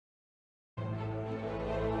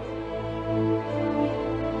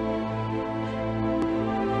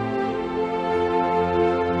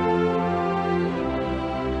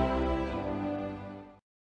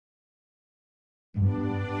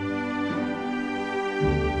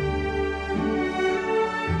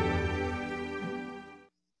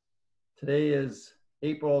Today is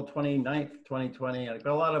April 29th, 2020. I've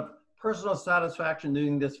got a lot of personal satisfaction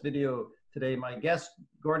doing this video today. My guest,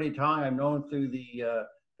 Gordy Tong, I've known through the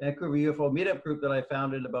Vancouver UFO meetup group that I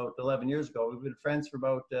founded about 11 years ago. We've been friends for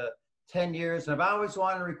about 10 years, and I've always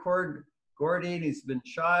wanted to record Gordy, and he's been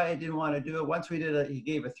shy, didn't want to do it. Once we did he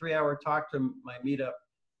gave a 3-hour talk to my meetup,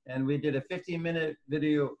 and we did a 15-minute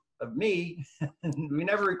video of me, and we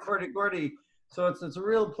never recorded Gordy. So it's a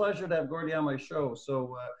real pleasure to have Gordy on my show.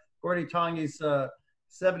 So Gordy Tong is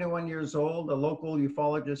 71 years old, a local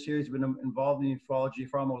ufologist here. He's been involved in ufology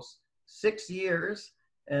for almost 6 years.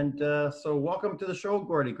 And so welcome to the show,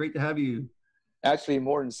 Gordy. Great to have you. Actually,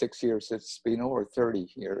 more than 6 years. It's been over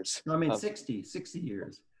 30 years. No, I mean 60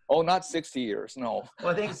 years. Oh, not 60 years, no. Well,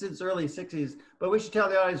 I think since early 60s. But we should tell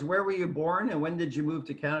the audience, where were you born and when did you move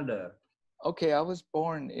to Canada? Okay, I was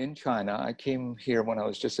born in China. I came here when I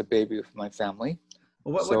was just a baby with my family.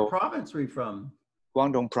 Well, what province were you from?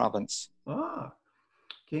 Guangdong province. Ah,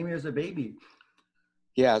 came here as a baby.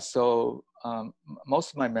 Yeah, so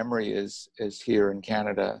most of my memory is here in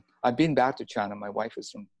Canada. I've been back to China. My wife is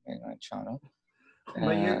from mainland China.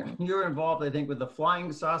 But you were involved, I think, with the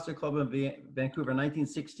Flying Saucer Club in Vancouver in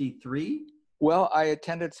 1963? Well, I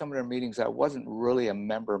attended some of their meetings. I wasn't really a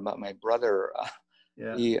member, but my brother,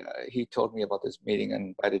 he told me about this meeting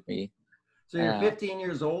and invited me. So you're 15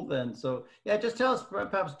 years old then. So yeah, just tell us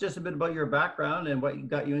perhaps just a bit about your background and what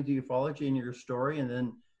got you into ufology and your story, and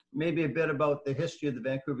then maybe a bit about the history of the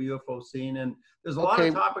Vancouver UFO scene. And there's a lot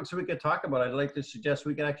of topics we could talk about. I'd like to suggest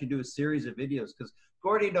we could actually do a series of videos because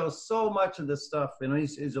Gordy knows so much of this stuff. You know,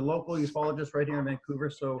 he's a local ufologist right here in Vancouver.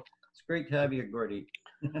 So it's great to have you, Gordy.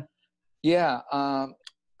 Yeah.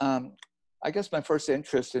 I guess my first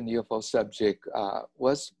interest in the UFO subject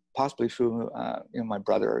was possibly through my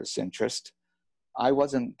brother's interest. I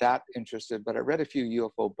wasn't that interested, but I read a few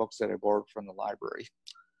UFO books that I borrowed from the library,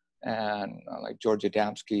 and like George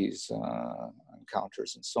Adamski's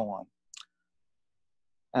encounters and so on.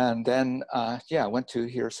 And then, I went to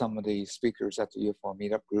hear some of the speakers at the UFO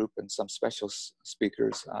meetup group and some special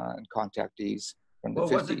speakers and contactees from the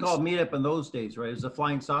 50s. What's it called, meetup in those days, right? It was the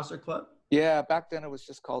Flying Saucer Club? Yeah, back then it was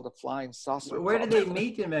just called the Flying Saucer Club. Where did they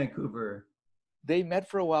meet in Vancouver? They met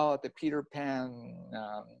for a while at the Peter Pan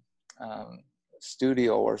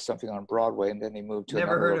studio or something on Broadway, and then they moved to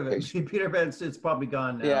Never heard location. of it. Peter Pan, it's probably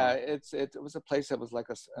gone now. Yeah, it was a place that was like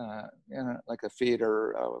a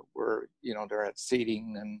theater where they had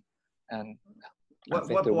seating and what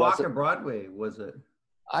block of Broadway was it?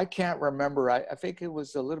 I can't remember. I think it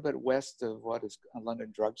was a little bit west of what is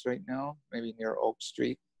London Drugs right now, maybe near Oak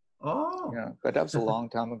Street. Oh, yeah, but that was a long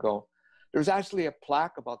time ago. There's actually a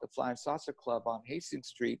plaque about the Flying Saucer Club on Hastings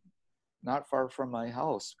Street, not far from my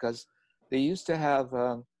house, because they used to have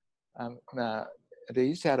a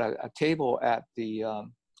table at the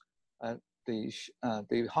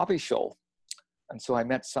hobby show, and so I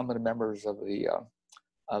met some of the members of the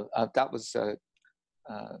that was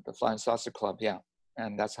the Flying Saucer Club, yeah,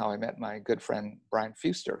 and that's how I met my good friend Brian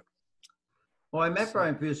Fuster. Well, I met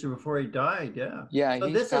Brian Fuster before he died, yeah. Yeah, so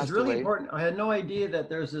this is really important. I had no idea that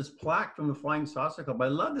there's this plaque from the Flying Saucer Club. I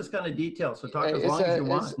love this kind of detail, so talk as long as you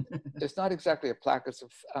want. It's not exactly a plaque. It's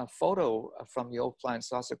a photo from the old Flying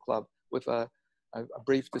Saucer Club with a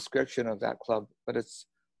brief description of that club. But it's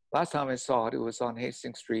last time I saw it, it was on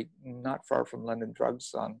Hastings Street, not far from London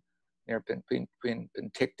Drugs, near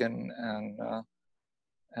Penticton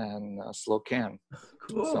and Slocan.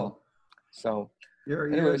 Cool. So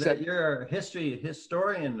You're a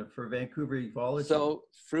historian for Vancouver ufology. So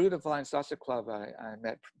through the Flying Saucer Club, I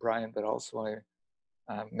met Brian, but also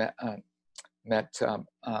I met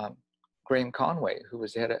Graham Conway, who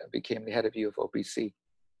was became the head of UFO BC.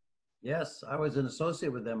 Yes, I was an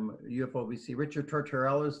associate with them, UFO BC. Richard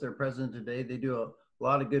Tortorella is their president today. They do a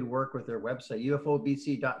lot of good work with their website,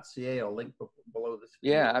 ufobc.ca. I'll link below this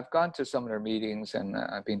video. Yeah, I've gone to some of their meetings, and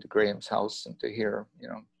I've been to Graham's house and to hear,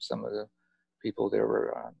 some of the people there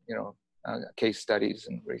were, case studies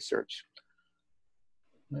and research.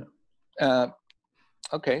 Yeah.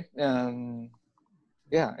 Okay.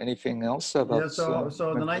 Anything else about? Yeah.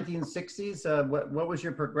 So in the 1960s, what was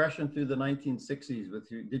your progression through the 1960s?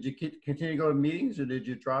 Did you continue to go to meetings, or did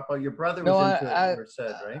you drop out? Your brother was into it, you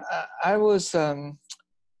said, right? I was, I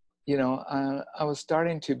was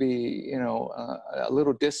starting to be, a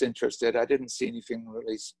little disinterested. I didn't see anything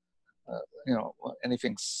really.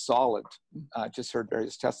 Anything solid. I just heard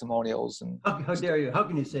various testimonials and. How dare you? How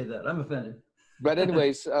can you say that? I'm offended. But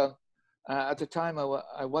anyways, at the time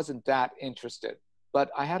I wasn't that interested. But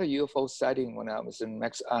I had a UFO sighting when I was in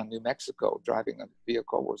New Mexico, driving a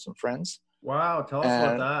vehicle with some friends. Wow, tell us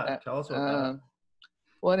about that. Tell us about that.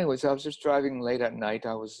 Well, anyways, I was just driving late at night.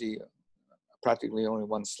 I was the practically the only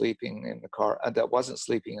one sleeping in the car, that wasn't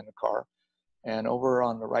sleeping in the car. And over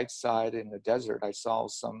on the right side in the desert, I saw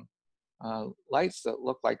some lights that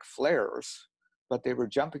looked like flares, but they were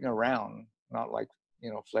jumping around, not like,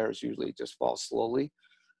 flares usually just fall slowly.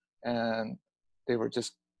 And they were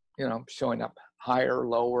just, showing up higher,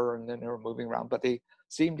 lower, and then they were moving around, but they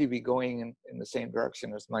seemed to be going in the same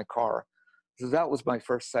direction as my car. So that was my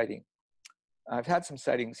first sighting. I've had some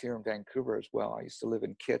sightings here in Vancouver as well. I used to live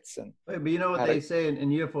in Kits. And but you know what they say in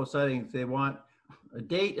UFO sightings? They want a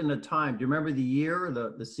date and a time. Do you remember the year,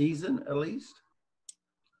 the season at least?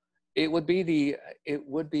 It would be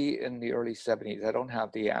in the early 70s. I don't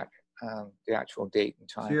have the actual date and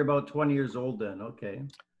time. So you're about 20 years old then, okay.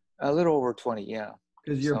 A little over 20, yeah.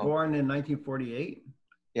 Because you're born in 1948?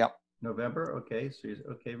 Yep. November, okay. So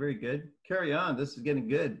okay, very good. Carry on, this is getting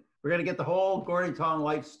good. We're gonna get the whole Gordy Tong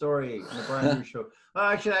life story in the Brian Drew Show.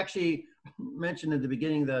 I should actually mention at the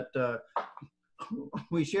beginning that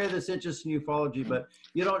we share this interest in ufology, but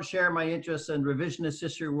you don't share my interest in revisionist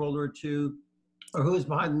history, World War II, or who's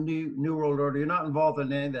behind the New World Order. You're not involved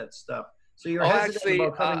in any of that stuff. So you're hesitant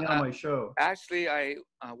about coming on my show. Actually, I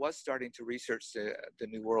was starting to research the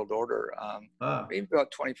New World Order. Maybe about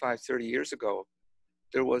 25, 30 years ago.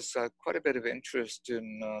 There was quite a bit of interest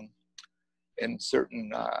in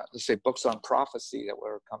certain, let's say, books on prophecy that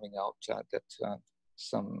were coming out that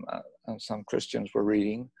some Christians were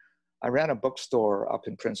reading. I ran a bookstore up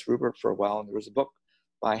in Prince Rupert for a while, and there was a book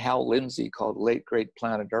by Hal Lindsey called Late Great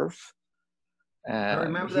Planet Earth. And I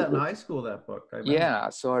remember that in high school, that book. Yeah,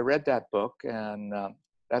 so I read that book, and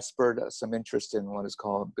that spurred some interest in what is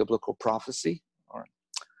called biblical prophecy.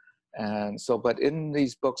 And so, but in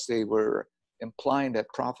these books, they were implying that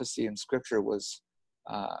prophecy in Scripture was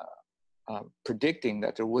predicting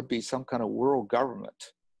that there would be some kind of world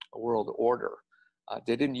government, a world order.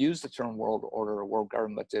 They didn't use the term world order or world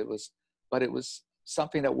government. But it was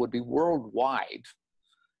something that would be worldwide.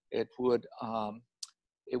 It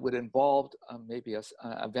would involve maybe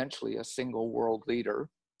eventually a single world leader.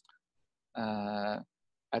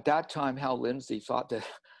 At that time, Hal Lindsey thought that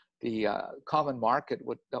the common market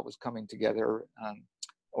that was coming together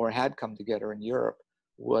or had come together in Europe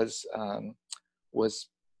was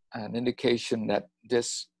an indication that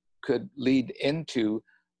this could lead into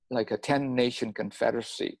like a 10-nation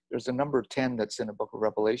confederacy. There's a number 10 that's in the book of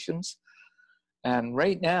Revelations. And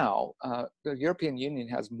right now, the European Union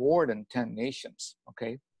has more than 10 nations,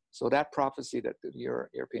 okay? So that prophecy that the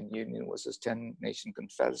European Union was this 10-nation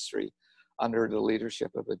confederacy under the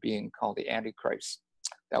leadership of a being called the Antichrist.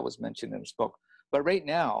 That was mentioned in his book. But right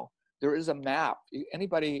now, there is a map.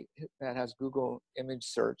 Anybody that has Google image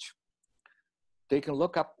search, they can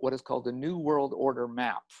look up what is called the New World Order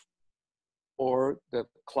map or the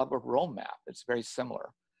Club of Rome map. It's very similar.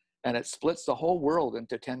 And it splits the whole world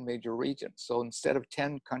into 10 major regions. So instead of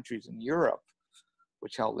 10 countries in Europe,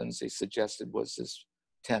 which Hal Lindsey suggested was this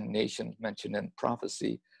 10 nations mentioned in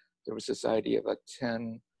prophecy, there was this idea of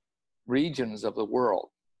 10 regions of the world.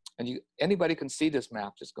 And anybody can see this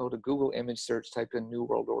map. Just go to Google image search, type in New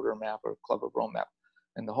World Order map or Club of Rome map,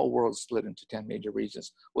 and the whole world is split into 10 major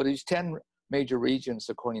regions. Well, these 10 major regions,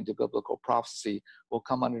 according to biblical prophecy, will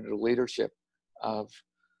come under the leadership of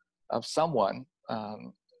someone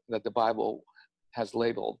that the Bible has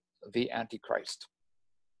labeled the Antichrist.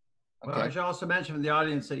 Okay. Well, I should also mention for the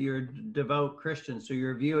audience that you're a devout Christian, so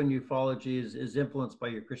your view on ufology is influenced by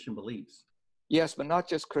your Christian beliefs. Yes, but not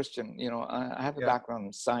just Christian. You know, I have a background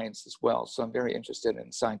in science as well, so I'm very interested in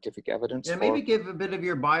scientific evidence. Yeah, maybe give a bit of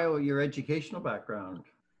your your educational background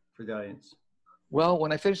for the audience. Well,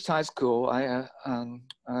 when I finished high school, I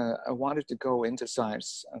wanted to go into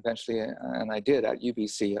science eventually, and I did at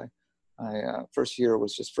UBC. First year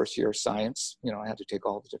was just first year science. You know, I had to take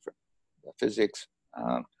all the different physics,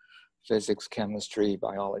 chemistry,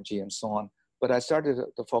 biology, and so on. But I started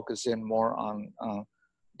to focus in more on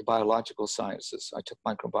the biological sciences. I took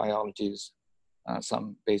microbiology,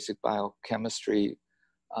 some basic biochemistry,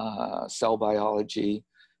 cell biology,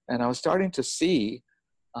 and I was starting to see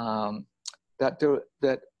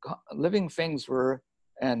that living things were,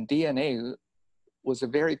 and DNA was a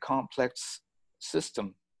very complex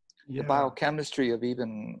system. Yeah. The biochemistry of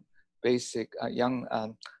even basic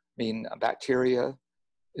bacteria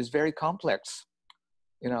is very complex.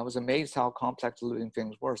 You know, I was amazed how complex living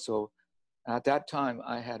things were. So at that time,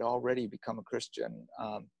 I had already become a Christian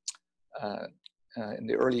in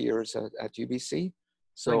the early years at UBC.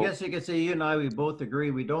 So I guess you could say you and I, we both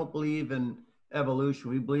agree we don't believe in evolution.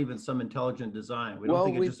 We believe in some intelligent design. We don't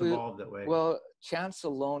think it just evolved that way. Well, chance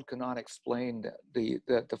alone cannot explain the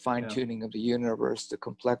fine tuning of the universe, the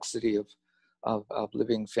complexity of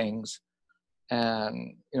living things.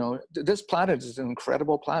 And, you know, this planet is an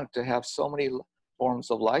incredible planet to have so many forms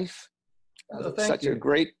of life, Thank such you. a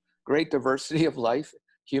great diversity of life,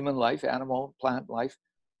 human life, animal, plant life.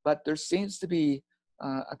 But there seems to be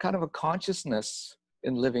a kind of a consciousness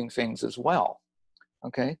in living things as well.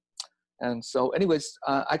 Okay. And so anyways,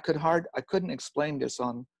 I couldn't explain this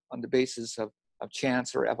on the basis of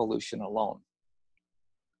chance or evolution alone.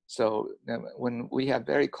 So when we have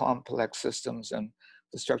very complex systems and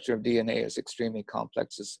the structure of DNA is extremely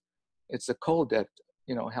complex, it's a code that,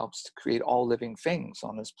 you know, helps to create all living things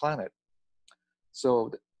on this planet.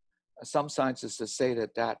 So some scientists say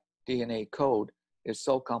that DNA code is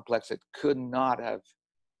so complex it could not have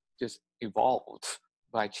just evolved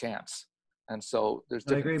by chance. And so there's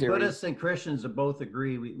different I agree. theories. Buddhists and Christians both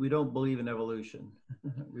agree. We don't believe in evolution.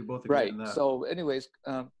 We both agree Right. on that. So anyways,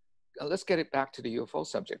 let's get it back to the UFO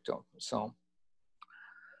subject.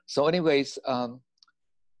 So anyways,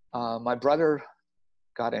 my brother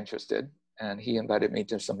got interested and he invited me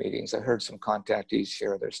to some meetings. I heard some contactees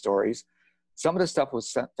share their stories. Some of the stuff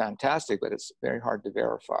was fantastic, but it's very hard to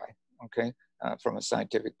verify, okay? From a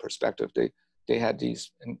scientific perspective, they had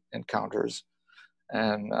these encounters,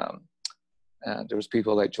 and there was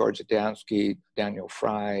people like George Adamski, Daniel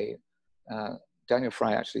Fry. Daniel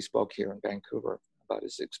Fry actually spoke here in Vancouver about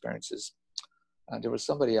his experiences. There was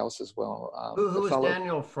somebody else as well. Who was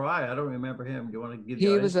Daniel Fry? I don't remember him. Do you want to give? He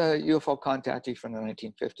was a UFO contactee from the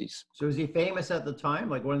 1950s. So was he famous at the time?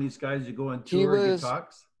 Like one of these guys you go on tour and give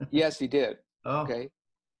talks? Yes, he did. Oh. Okay.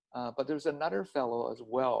 But there's another fellow as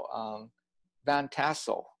well, Van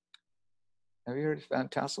Tassel. Have you heard of Van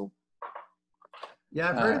Tassel? Yeah,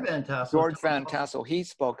 I've heard of Van Tassel. George Van Tassel, he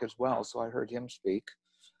spoke as well, so I heard him speak.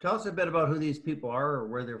 Tell us a bit about who these people are or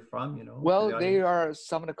where they're from, you know. Well, they are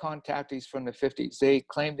some of the contactees from the 50s. They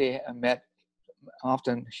claim they met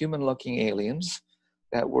often human-looking aliens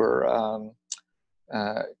that were,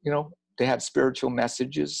 you know, they had spiritual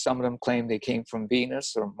messages. Some of them claim they came from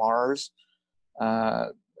Venus or Mars.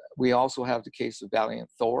 We also have the case of Valiant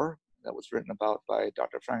Thor that was written about by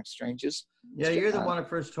Dr. Frank Strange's. Yeah, you're the one that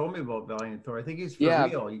first told me about Valiant Thor. I think he's for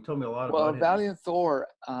real. You told me a lot about him. Well, Valiant Thor,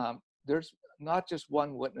 there's not just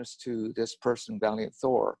one witness to this person, Valiant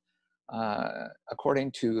Thor.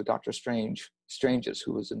 According to Dr. Strange's,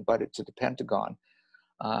 who was invited to the Pentagon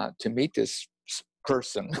to meet this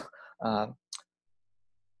person,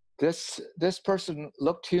 this person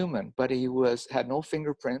looked human, but he had no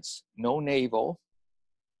fingerprints, no navel.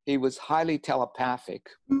 He was highly telepathic.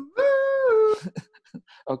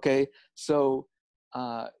 Okay, so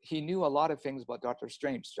he knew a lot of things about Dr.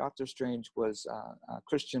 Strange. Dr. Strange was a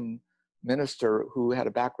Christian minister who had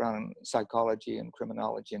a background in psychology and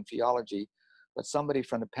criminology and theology, but somebody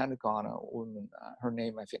from the Pentagon, a woman, her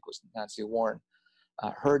name I think was Nancy Warren,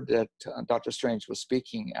 heard that Dr. Strange was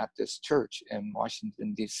speaking at this church in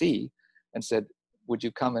Washington, D.C., and said, would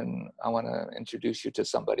you come and I want to introduce you to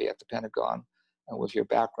somebody at the Pentagon with your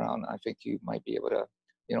background. I think you might be able to,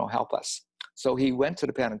 you know, help us. So he went to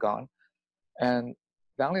the Pentagon, and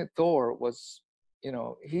Valiant Thor was, you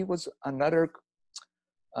know, he was another,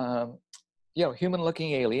 you know,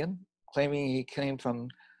 human-looking alien, claiming he came from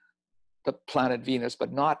the planet Venus,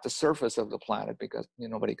 but not the surface of the planet, because, you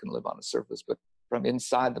know, nobody can live on the surface, but from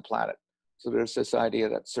inside the planet. So there's this idea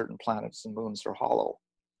that certain planets and moons are hollow.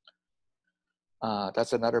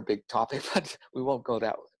 That's another big topic, but we won't go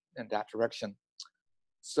in that direction.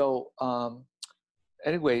 So,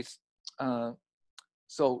 anyways, I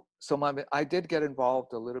did get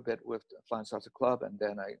involved a little bit with the Flying Saucer Club, and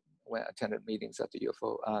then I attended meetings at the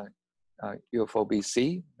UFO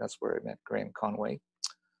BC. That's where I met Graham Conway.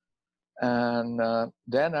 And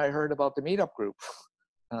then I heard about the meetup group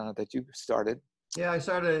that you started. Yeah, I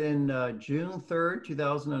started in June 3rd,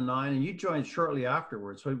 2009, and you joined shortly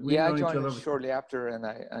afterwards. So I joined shortly after, and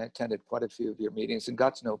I attended quite a few of your meetings and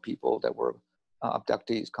got to know people that were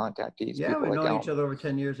abductees, contactees. Yeah, we've known each other over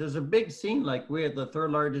 10 years. There's a big scene. Like we had the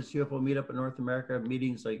third largest UFO meetup in North America,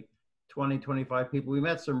 meetings like 20, 25 people. We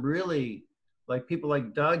met some really, like people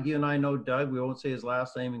like Doug. You and I know Doug. We won't say his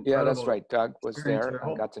last name. Incredible. Yeah, that's right. Doug was there.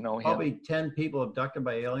 I got to know him. Probably 10 people abducted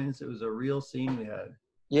by aliens. It was a real scene we had.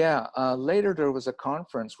 Yeah, later there was a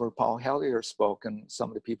conference where Paul Hellyer spoke, and some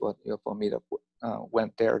of the people at the UFO meetup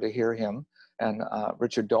went there to hear him, and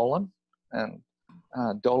Richard Dolan, and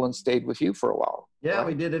Dolan stayed with you for a while. Yeah, right?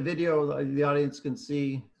 We did a video the audience can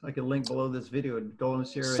see. I can link below this video. Dolan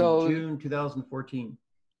was here in June 2014.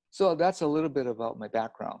 So that's a little bit about my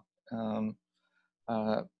background.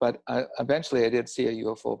 But eventually I did see a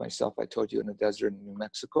UFO myself. I told you, in the desert in New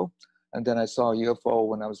Mexico. And then I saw a UFO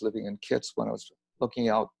when I was living in Kits, when I was looking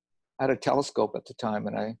out. I had a telescope at the time,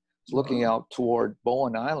 and I was looking out toward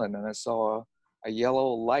Bowen Island, and I saw a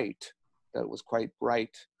yellow light that was quite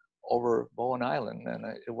bright over Bowen Island, and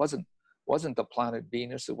it wasn't the planet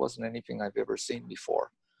Venus. It wasn't anything I've ever seen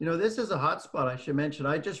before. You know, this is a hotspot. I should mention.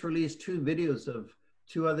 I just released 2 videos of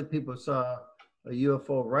 2 other people saw a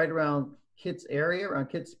UFO right around Kitts area, around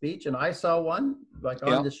Kitts Beach, and I saw one like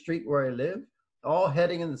on the street where I live, all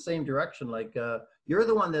heading in the same direction. Like you're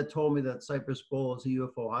the one that told me that Cypress Bowl is a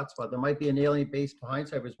UFO hotspot. There might be an alien base behind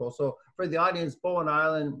Cypress Bowl. So for the audience, Bowen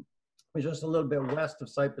Island is just a little bit west of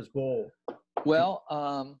Cypress Bowl. Well,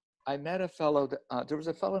 I met a fellow. There was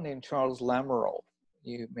a fellow named Charles Lamoureux.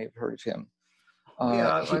 You may have heard of him.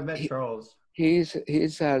 Yeah, I met Charles. He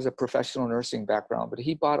has a professional nursing background, but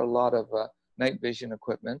he bought a lot of night vision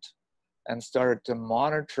equipment and started to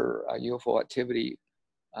monitor UFO activity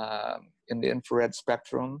in the infrared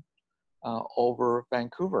spectrum over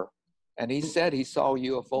Vancouver. And he said he saw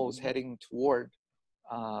UFOs heading toward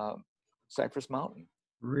Cypress Mountain.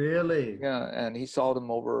 Really? Yeah, and he saw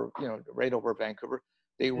them over, right over Vancouver.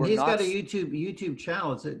 They were. And he's got a YouTube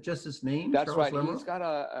channel. Is it just his name? That's Charles right. Lamoureux? He's got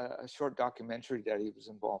a short documentary that he was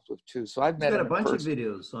involved with too. So I've met him. He's got a bunch of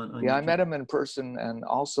videos on yeah, YouTube. I met him in person, and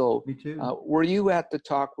also. Me too. Were you at the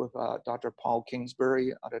talk with Dr. Paul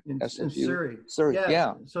Kingsbury at SFU? In Surrey. Surrey.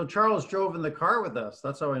 Yeah. So Charles drove in the car with us.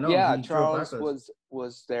 That's how I know. Yeah, he Charles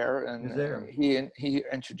was there, and he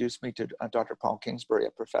introduced me to Dr. Paul Kingsbury,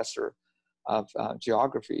 a professor of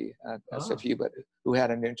geography at SFU, but who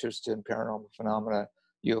had an interest in paranormal phenomena,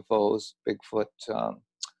 UFOs, Bigfoot,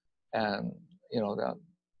 and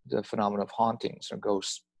the phenomena of hauntings or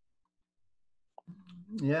ghosts.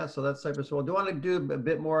 Yeah, so that's Cypress Bowl. Do you want to do a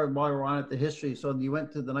bit more while we're on at the history? So you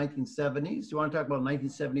went to the 1970s. Do you want to talk about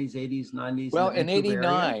 1970s, 80s, 90s? Well, in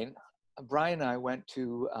 '89, Brian and I went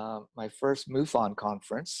to my first MUFON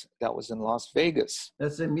conference. That was in Las Vegas.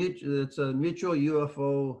 It's a mutual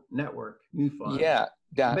UFO network, MUFON. Yeah,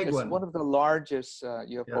 it's one of the largest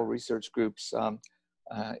UFO research groups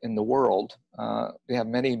in the world. They have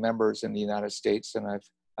many members in the United States, and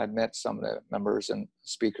I've met some of the members and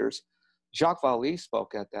speakers. Jacques Vallée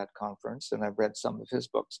spoke at that conference, and I've read some of his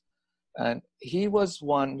books. And he was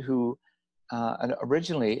one who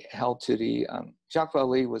originally held to the Jacques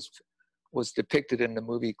Vallée was depicted in the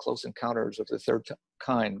movie Close Encounters of the Third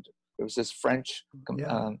Kind. There was this French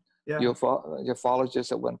ufologist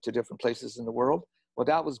that went to different places in the world. Well,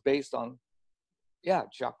 that was based on,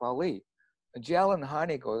 Jacques Vallée. Jalen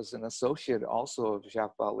Heinig was an associate also of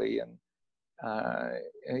Jacques Vallée,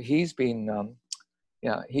 and he's been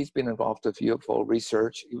involved with UFO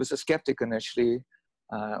research. He was a skeptic initially,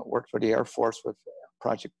 worked for the Air Force with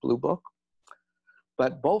Project Blue Book.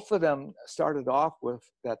 But both of them started off with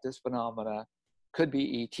that this phenomena could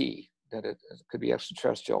be ET, that it could be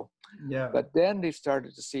extraterrestrial. Yeah. But then they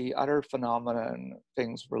started to see other phenomena and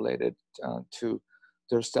things related to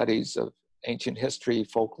their studies of ancient history,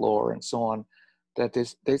 folklore, and so on, that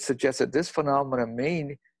they suggested this phenomena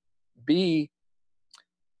may be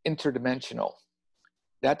interdimensional.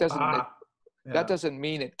 That doesn't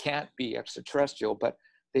mean it can't be extraterrestrial, but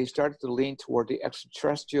they started to lean toward the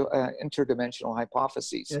extraterrestrial interdimensional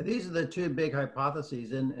hypotheses. Yeah, these are the 2 big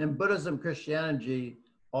hypotheses. And Buddhism, Christianity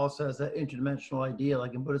also has that interdimensional idea,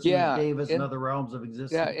 like in Buddhism, Devas and other realms of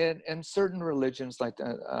existence. Yeah, and certain religions, like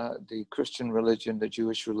the Christian religion, the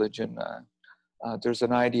Jewish religion, there's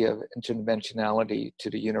an idea of interdimensionality to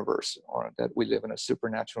the universe, or that we live in a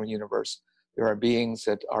supernatural universe. There are beings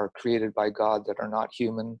that are created by God that are not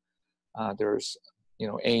human. There's,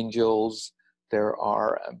 angels. There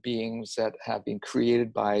are beings that have been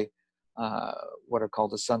created by what are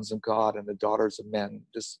called the sons of God and the daughters of men.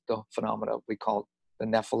 This the phenomena we call the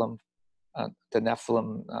Nephilim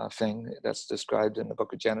thing that's described in the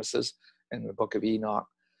book of Genesis and the book of Enoch.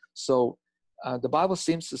 So the Bible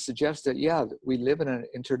seems to suggest that, we live in an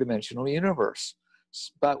interdimensional universe,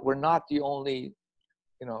 but we're not the only,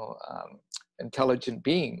 intelligent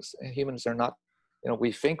beings. Humans are not,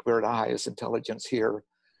 we think we're the highest intelligence here,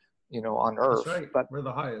 on Earth. That's right. But we're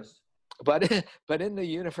the highest. But in the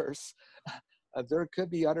universe, there could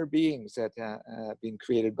be other beings that have been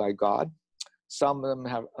created by God. Some of them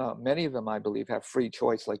have, many of them, I believe, have free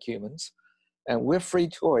choice like humans. And with free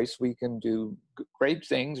choice, we can do great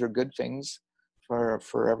things or good things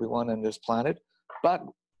for everyone on this planet. But,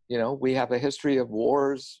 we have a history of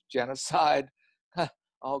wars, genocide,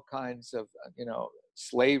 all kinds of,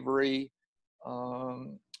 slavery,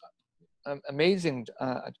 amazing,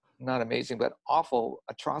 not amazing, but awful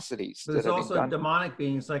atrocities. But there's also demonic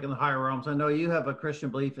beings like in the higher realms. I know you have a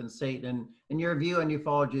Christian belief in Satan, and your view on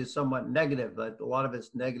ufology is somewhat negative, but a lot of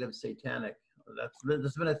it's negative, satanic.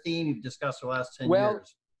 That's been a theme you've discussed for the last 10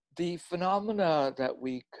 years. the phenomena that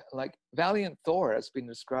we, like Valiant Thor has been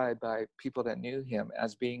described by people that knew him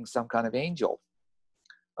as being some kind of angel.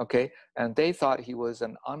 Okay, and they thought he was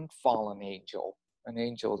an unfallen angel, an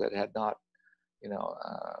angel that had not,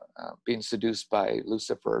 been seduced by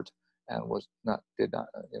Lucifer and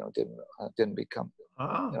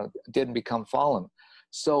didn't become fallen.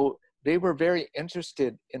 So they were very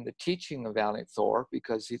interested in the teaching of Valiant Thor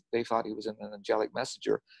because they thought he was an angelic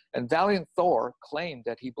messenger. And Valiant Thor claimed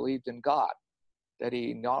that he believed in God, that he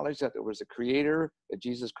acknowledged that there was a creator, that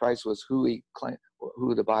Jesus Christ was who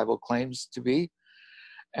the Bible claims to be.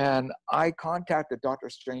 And I contacted Dr.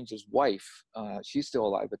 Strange's wife. She's still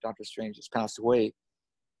alive, but Dr. Strange has passed away.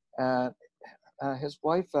 And his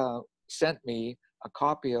wife sent me a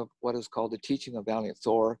copy of what is called the Teaching of Valiant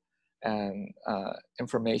Thor, and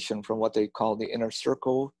information from what they call the Inner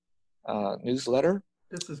Circle newsletter.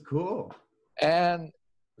 This is cool. And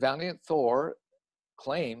Valiant Thor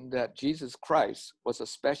claimed that Jesus Christ was a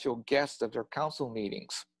special guest of their council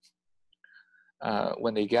meetings.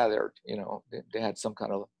 When they gathered, they had some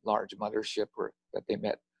kind of large mothership that they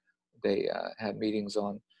met. They had meetings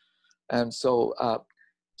on, and so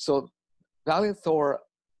Valiant Thor,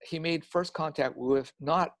 he made first contact with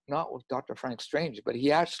not with Dr. Frank Strange, but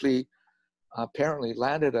he actually apparently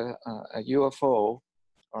landed a UFO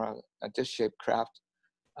or a disc-shaped craft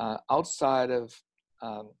outside of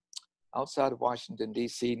Washington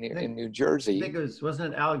D.C. in New Jersey. I think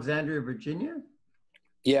wasn't it Alexandria, Virginia?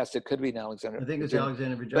 Yes, it could be in Alexandria. I think it's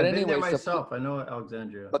Alexandria, Virginia. But I've been there anyways, myself. I know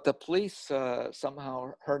Alexandria. But the police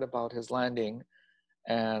somehow heard about his landing,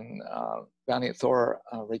 and Valiant Thor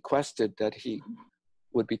requested that he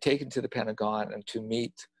would be taken to the Pentagon and to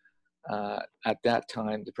meet, at that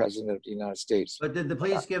time, the President of the United States. But did the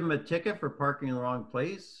police give him a ticket for parking in the wrong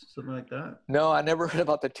place? Something like that? No, I never heard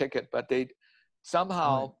about the ticket, but they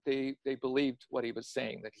believed what he was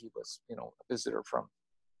saying, that he was, a visitor from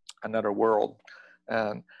another world.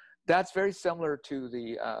 And that's very similar to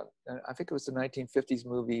the, I think it was the 1950s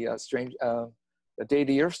movie, The Day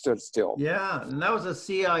the Earth Stood Still. Yeah, and that was a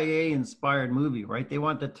CIA-inspired movie, right? They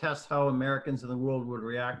wanted to test how Americans in the world would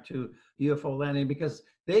react to UFO landing, because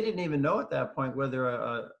they didn't even know at that point whether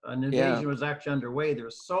an invasion was actually underway. There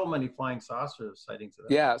were so many flying saucer sightings of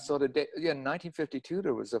that. Yeah, so in 1952,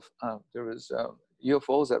 there was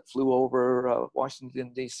UFOs that flew over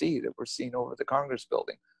Washington, D.C. that were seen over the Congress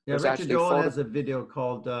building. Yeah, Richard Dolan has a video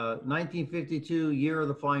called 1952, Year of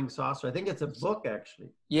the Flying Saucer. I think it's a book, actually.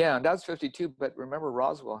 Yeah, and that's 52, but remember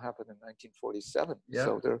Roswell happened in 1947.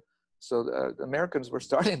 Yeah. So the Americans were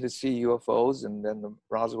starting to see UFOs, and then the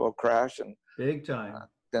Roswell crash, and big time.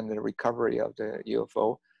 Then the recovery of the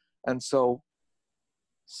UFO. And so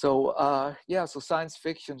science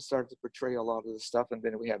fiction started to portray a lot of this stuff, and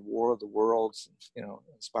then we had War of the Worlds,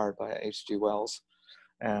 inspired by H.G. Wells.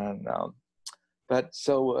 And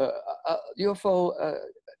UFO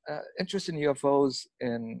interest in UFOs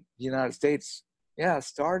in the United States,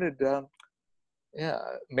 started.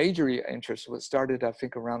 Major interest started, I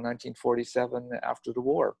think, around 1947 after the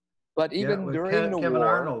war. But even during the war,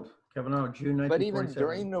 Kevin Arnold, June 1947. But even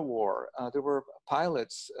during the war, there were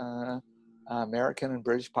pilots, American and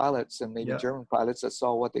British pilots, and maybe German pilots that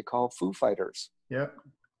saw what they call Foo Fighters. Yeah,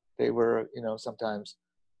 they were, sometimes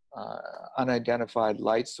unidentified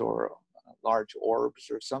lights or large orbs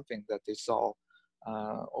or something that they saw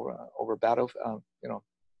over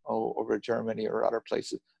over Germany or other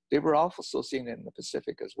places. They were also seen in the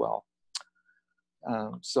Pacific as well.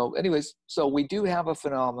 So we do have a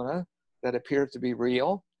phenomena that appears to be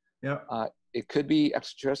real. Yeah. It could be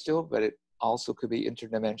extraterrestrial, but it also could be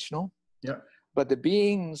interdimensional. Yeah. But the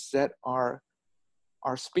beings that are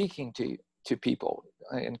speaking to people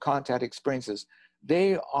in contact experiences,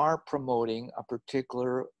 they are promoting a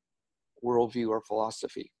particular worldview or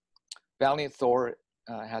philosophy. Valiant Thor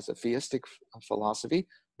has a theistic philosophy,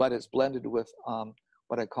 but it's blended with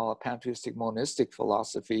what I call a pantheistic monistic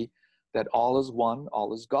philosophy, that all is one,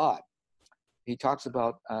 all is God. He talks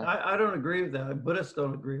about... I don't agree with that. Buddhists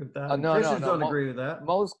don't agree with that. Christians don't agree with that.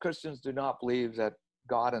 Most Christians do not believe that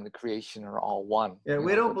God and the creation are all one. Yeah,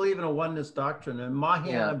 we don't believe in a oneness doctrine. In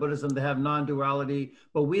Mahayana Buddhism, they have non-duality,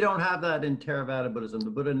 but we don't have that in Theravada Buddhism.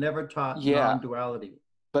 The Buddha never taught non-duality.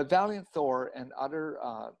 But Valiant Thor and other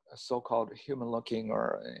so-called human-looking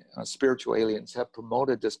or spiritual aliens have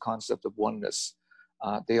promoted this concept of oneness.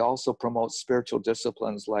 They also promote spiritual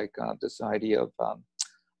disciplines like this idea of,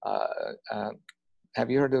 have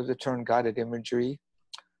you heard of the term guided imagery?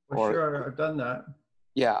 Sure, I've done that.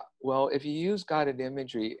 Yeah, well, if you use guided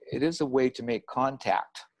imagery, it is a way to make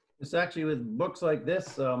contact. It's actually with books like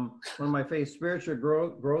this. One of my favorite, Spiritual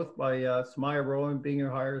Growth by Smaya Rowan, Being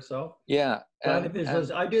Your Higher Self. Yeah, Guided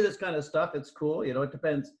visuals. I do this kind of stuff. It's cool. You know, it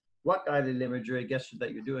depends what guided imagery, I guess,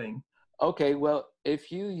 that you're doing. okay. Well,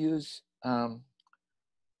 if you use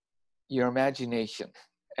your imagination,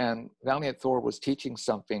 and Valiant Thor was teaching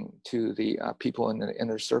something to the people in the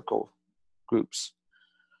inner circle groups,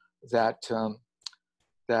 that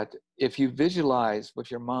that if you visualize with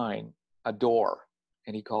your mind a door,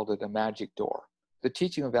 and he called it a magic door. The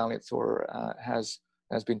teaching of Valiant Thor has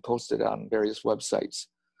been posted on various websites.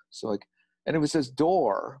 So, like, and it was this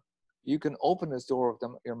door. You can open this door with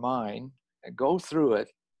your mind and go through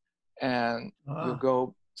it, and you'll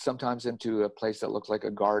go sometimes into a place that looks like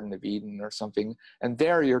a Garden of Eden or something. And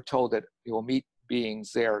there you're told that you will meet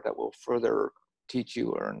beings there that will further teach you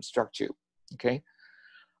or instruct you. Okay.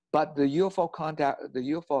 But the UFO contact,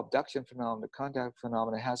 the UFO abduction phenomenon, the contact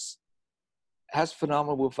phenomenon has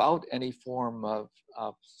phenomena without any form of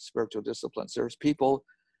spiritual disciplines. There's people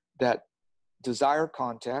that desire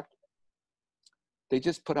contact. They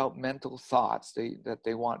just put out mental thoughts that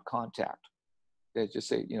they want contact. They just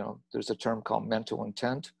say, you know, there's a term called mental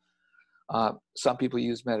intent. Some people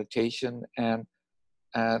use meditation, and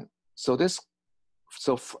so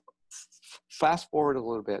fast forward a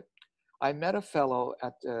little bit. I met a fellow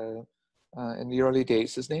in the early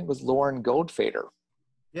days. His name was Lauren Goldfader.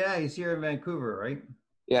 Yeah, he's here in Vancouver, right?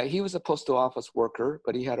 Yeah, he was a postal office worker,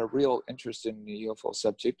 but he had a real interest in the UFO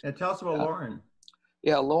subject. Yeah, tell us about Lauren.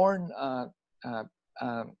 Yeah, Lauren,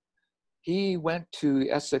 he went to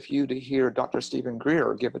SFU to hear Dr. Stephen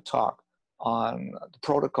Greer give a talk on the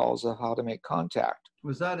protocols of how to make contact.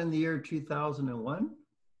 Was that in the year 2001?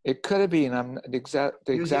 It could have been. The exact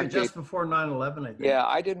he was here date. just before 9/11, I think. Yeah,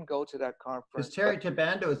 I didn't go to that conference. Because Terry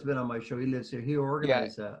Tabando has been on my show. He lives here. He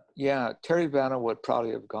organized that. Yeah, Terry Tabando would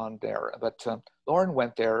probably have gone there. But Lauren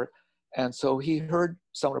went there, and so he heard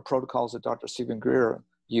some of the protocols that Dr. Stephen Greer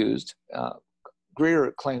used.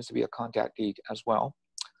 Greer claims to be a contactee as well.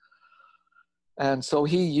 And so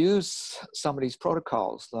he used some of these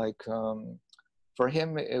protocols. Like for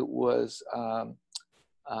him, it was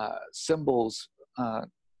symbols,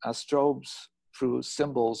 strobes through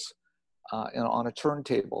symbols on a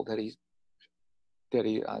turntable that he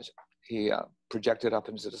projected up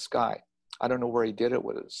into the sky. I don't know where he did it,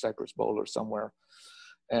 with a cypress bowl or somewhere.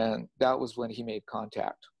 And that was when he made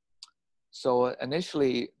contact. So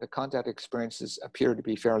initially, the contact experiences appeared to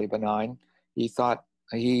be fairly benign. He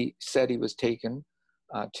said he was taken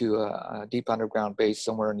to a deep underground base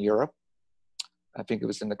somewhere in Europe. I think it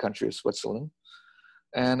was in the country of Switzerland.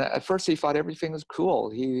 And at first he thought everything was cool.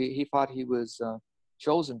 He thought he was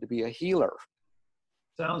chosen to be a healer.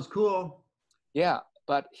 Sounds cool. Yeah,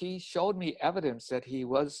 but he showed me evidence that he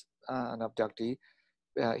was an abductee.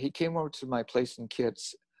 He came over to my place in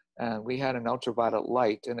Kitts, and we had an ultraviolet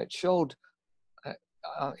light, and it showed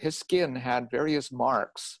his skin had various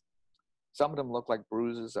marks. Some of them look like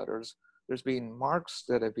bruises. Others, there's been marks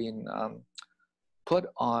that have been put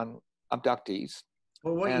on abductees.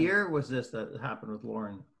 Well, what year was this that happened with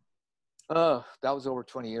Lauren? That was over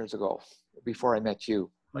 20 years ago, before I met you.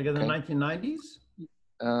 Like in the 1990s?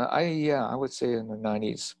 I would say in the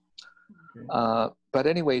 90s. Okay. But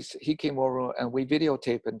anyways, he came over and we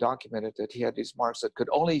videotaped and documented that he had these marks that could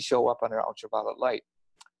only show up under ultraviolet light.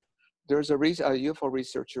 There's a UFO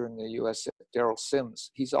researcher in the US, Daryl Sims.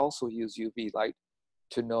 He's also used UV light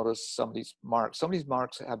to notice some of these marks. Some of these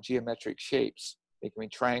marks have geometric shapes. They can be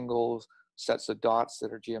triangles, sets of dots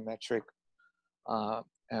that are geometric.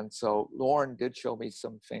 And so Lauren did show me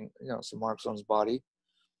something, some marks on his body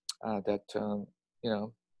that,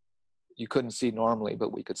 you couldn't see normally,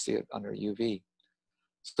 but we could see it under UV.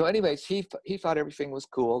 So anyways, he thought everything was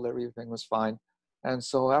cool, everything was fine. And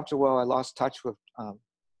so after a while, I lost touch with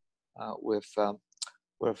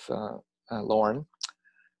Lauren.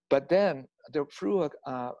 But then through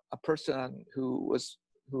a person who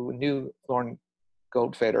knew Lauren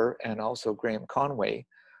Goldfader and also Graham Conway,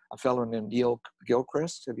 a fellow named Neil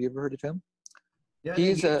Gilchrist. Have you ever heard of him? Yeah,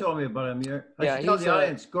 he told me about him. I should tell the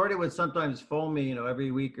audience, Gordy would sometimes phone me,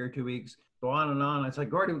 every week or 2 weeks, go on and on. I said,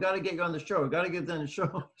 Gordy, we got to get you on the show. We got to get you on the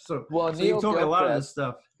show. So he told me a lot of this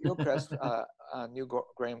stuff. Gilchrist knew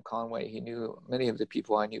Graham Conway. He knew many of the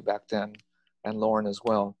people I knew back then, and Lauren as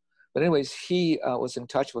well. But anyways, he was in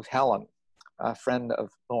touch with Helen, a friend of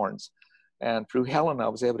Lauren's. And through Helen, I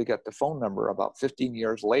was able to get the phone number about 15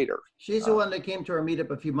 years later. She's the one that came to our meetup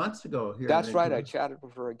a few months ago. Here that's right. I chatted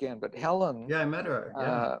with her again. But Helen... Yeah, I met her.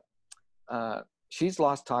 Yeah. She's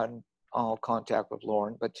lost all contact with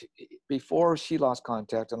Lauren. But before she lost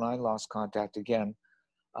contact and I lost contact again,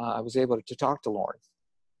 I was able to talk to Lauren.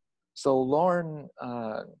 So Lauren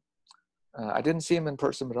I didn't see him in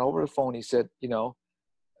person, but over the phone, he said, you know,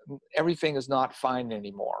 everything is not fine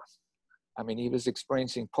anymore. I mean, he was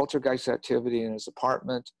experiencing poltergeist activity in his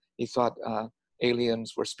apartment. He thought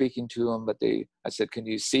aliens were speaking to him, but I said, can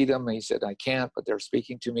you see them? And he said, I can't, but they're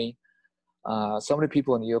speaking to me. Some of the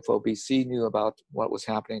people in UFO BC knew about what was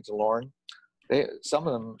happening to Lauren. Some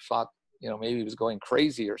of them thought, you know, maybe he was going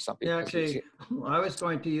crazy or something. Yeah, actually, I was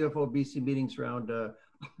going to UFO BC meetings around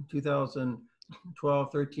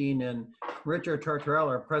 2012, 13, and Richard Tartarella,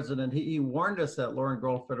 our president, he warned us that Lauren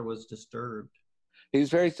Goldfeder was disturbed. He was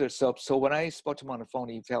very disturbed. So when I spoke to him on the phone,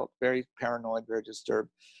 he felt very paranoid, very disturbed.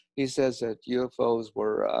 He says that UFOs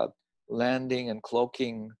were landing and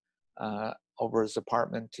cloaking over his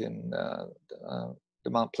apartment in the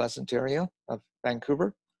Mount Pleasant area of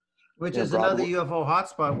Vancouver. Which is another UFO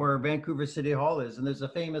hotspot where Vancouver City Hall is. And there's a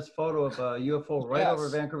famous photo of a UFO right over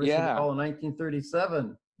Vancouver City Hall in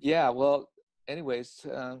 1937. Yeah, well, anyways,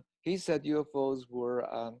 he said UFOs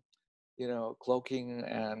were, you know, cloaking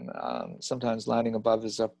and sometimes landing above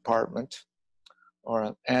his apartment.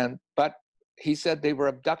 But he said they were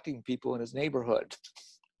abducting people in his neighborhood.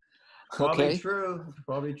 Probably true.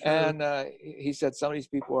 Probably true. And he said some of these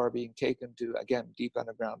people are being taken to, again, deep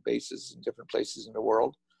underground bases in different places in the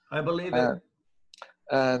world. I believe it.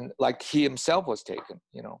 And like he himself was taken,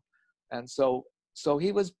 you know. And so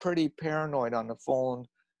he was pretty paranoid on the phone.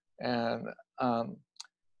 And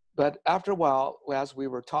but after a while, as we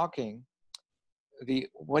were talking,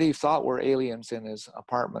 what he thought were aliens in his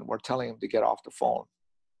apartment were telling him to get off the phone.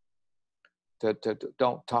 To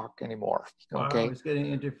don't talk anymore. Okay. Wow, he's getting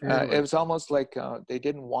interfered with. It was almost like they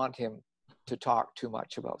didn't want him to talk too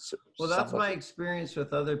much about. Well, that's my experience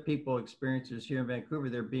with other people, experiences here in Vancouver.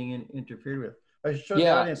 They're being interfered with. I should show the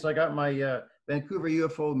audience. I got my Vancouver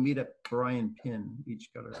UFO meetup Brian pin. Each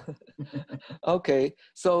got it. Okay.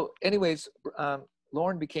 So, anyways,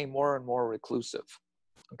 Lauren became more and more reclusive.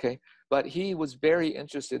 Okay, but he was very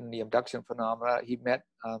interested in the abduction phenomena. He met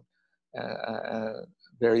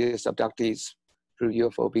various abductees through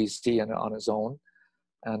UFO BC and on his own.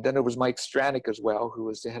 And then there was Mike Stranick as well, who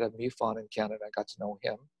was the head of MUFON in Canada. I got to know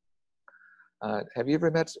him. Have you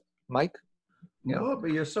ever met Mike? No,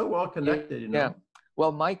 but you're so well connected, you know. Yeah.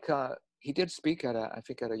 Well, Mike, he did speak at I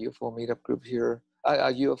think at a UFO meetup group here,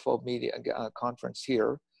 a UFO media conference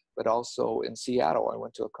here, but also in Seattle. I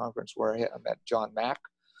went to a conference where I met John Mack.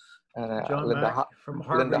 And John Mack from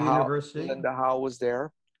Harvard University. Linda Howe was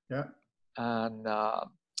there. Yeah. And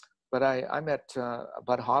but I met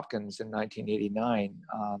Bud Hopkins in 1989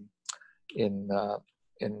 in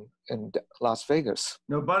Las Vegas.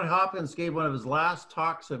 No, Bud Hopkins gave one of his last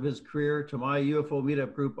talks of his career to my UFO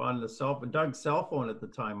meetup group on the Doug's cell phone at the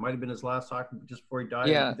time. Might have been his last talk just before he died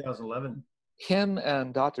in 2011. Him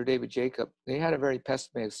and Dr. David Jacob, they had a very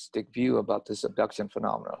pessimistic view about this abduction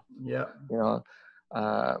phenomenon. Yeah. You know,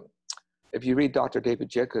 if you read Dr. David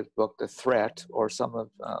Jacob's book, The Threat, or some of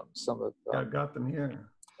I got them here.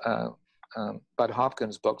 Bud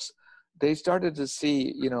Hopkins' books, they started to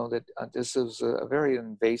see, you know, that this was a very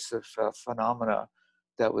invasive phenomena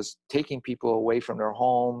that was taking people away from their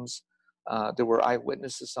homes. There were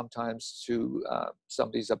eyewitnesses sometimes to some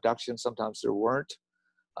of these abductions, sometimes there weren't.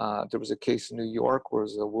 There was a case in New York where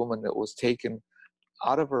there was a woman that was taken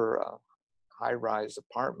out of her high-rise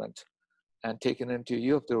apartment and taken into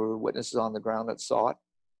UFO. There were witnesses on the ground that saw it.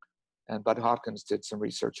 And Bud Hopkins did some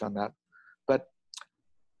research on that. But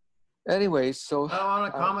anyway, so... I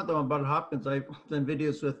want to comment though on Bud Hopkins. I've done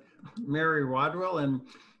videos with Mary Rodwell in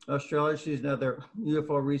Australia. She's another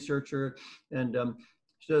UFO researcher. And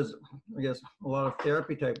she does, I guess, a lot of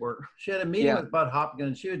therapy type work. She had a meeting with Bud Hopkins,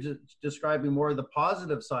 and she was just describing more of the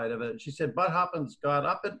positive side of it. She said Bud Hopkins got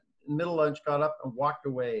up at middle lunch, got up and walked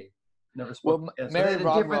away. Never spoke again. So Mary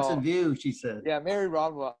Rodwell, difference in view, she said. Yeah, Mary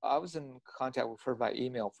Rodwell, I was in contact with her by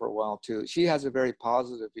email for a while too. She has a very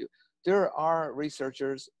positive view. There are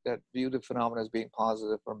researchers that view the phenomena as being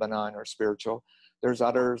positive or benign or spiritual. There's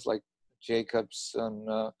others like Jacobs and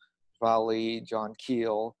Valley, John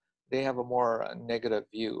Keel. They have a more negative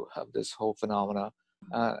view of this whole phenomena.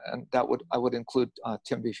 And I would include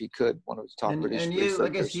Tim, if he could, one of the top British researchers. I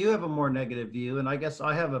guess you have a more negative view, and I guess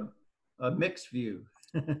I have a mixed view.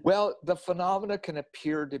 Well, the phenomena can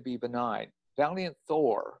appear to be benign. Valiant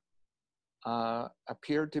Thor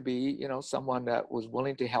appeared to be, you know, someone that was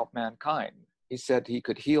willing to help mankind. He said he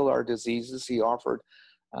could heal our diseases. He offered,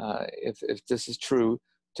 if this is true,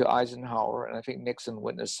 to Eisenhower, and I think Nixon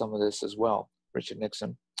witnessed some of this as well, Richard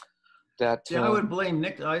Nixon. That I would blame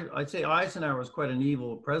Nixon. I'd say Eisenhower was quite an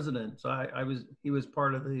evil president. So he was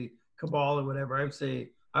part of the cabal or whatever. I would say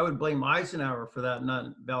I would blame Eisenhower for that,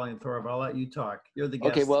 not Valiant Thor. But I'll let you talk. You're the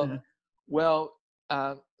guest. Okay, well,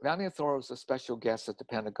 Valiant Thor was a special guest at the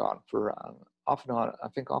Pentagon for off and on, I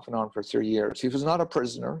think off and on for 3 years. He was not a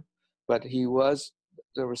prisoner, but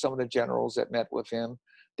there were some of the generals that met with him.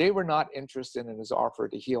 They were not interested in his offer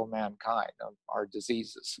to heal mankind of our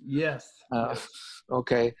diseases. Yes. Yes.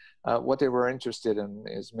 Okay. What they were interested in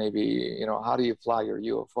is maybe, how do you fly your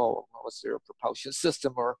UFO? What's their propulsion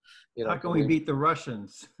system? Or, how can we beat the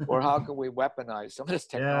Russians? Or how can we weaponize some of this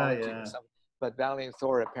technology Yeah. or something? But Valiant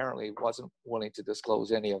Thor apparently wasn't willing to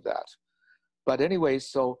disclose any of that. But anyway,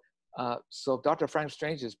 so Dr. Frank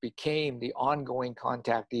Stranges became the ongoing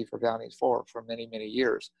contactee for Valiant Thor for many, many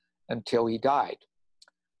years until he died.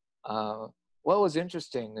 What was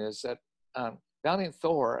interesting is that Valiant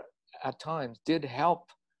Thor at times did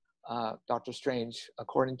help Dr. Strange,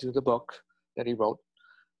 according to the book that he wrote,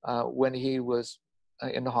 when he was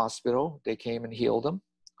in the hospital. They came and healed him,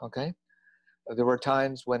 okay? There were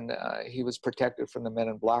times when he was protected from the men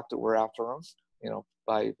in black that were after him,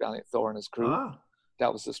 by Valiant Thor and his crew.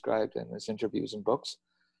 That was described in his interviews and books.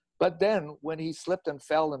 But then when he slipped and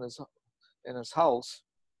fell in his house,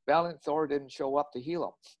 Valiant Thor didn't show up to heal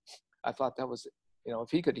him. I thought that was, if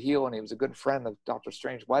he could heal and he was a good friend of Dr.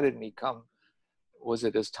 Strange, why didn't he come? Was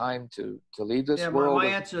it his time to leave this world? My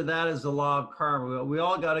answer to that is the law of karma. We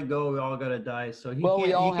all got to go. We all got to die. So he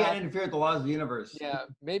can't interfere with the laws of the universe. Yeah,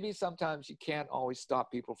 maybe sometimes you can't always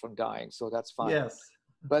stop people from dying, so that's fine. Yes.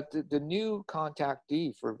 But the new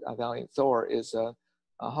contactee for Valiant Thor is a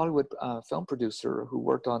Hollywood film producer who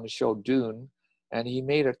worked on the show Dune, and he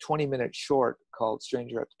made a 20-minute short called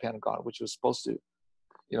Stranger at the Pentagon, which was supposed to,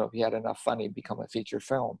 if he had enough funny, become a feature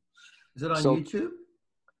film. Is it on YouTube?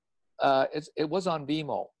 It was on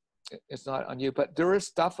Vimeo. It's not on you, but there is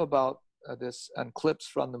stuff about this and clips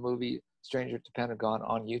from the movie Stranger at the Pentagon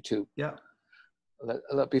on YouTube. Yeah.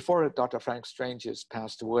 Before Dr. Frank Stranges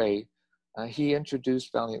passed away, he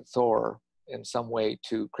introduced Valiant Thor in some way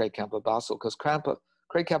to Craig Campobasso, because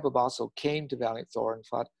Craig Campobasso came to Valiant Thor and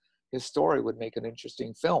thought his story would make an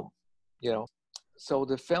interesting film, So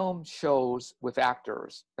the film shows with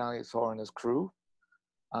actors, Valiant Thor and his crew,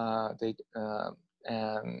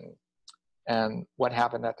 and what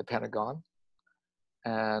happened at the Pentagon,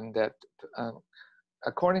 and that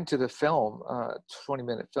according to the film,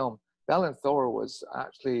 20-minute film, Valiant Thor was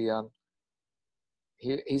actually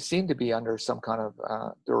he seemed to be under some kind of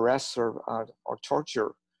duress or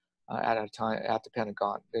torture at a time at the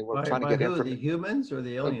Pentagon. They were trying to get information. The humans or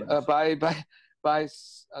the aliens? By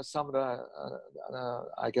some of the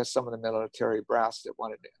I guess some of the military brass that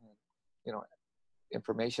wanted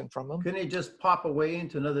information from them. Couldn't he just pop away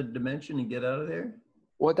into another dimension and get out of there?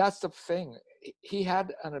 Well, that's the thing. He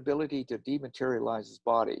had an ability to dematerialize his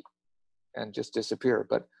body and just disappear,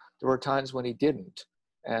 but there were times when he didn't,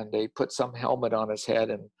 and they put some helmet on his head,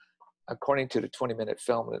 and according to the 20-minute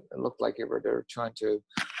film, it looked like they were trying to,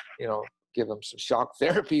 give him some shock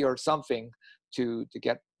therapy or something to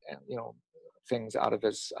get, things out of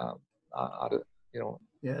his,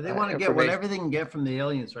 Yeah, they want to get whatever they can get from the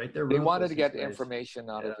aliens, right? They wanted to get information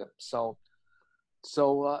out of him. So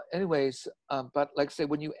anyways, but like I say,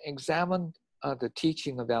 when you examine the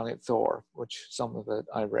teaching of Valiant Thor, which some of it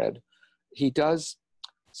I read, he does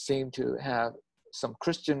seem to have some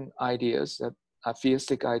Christian ideas, that a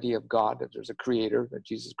theistic idea of God, that there's a creator, that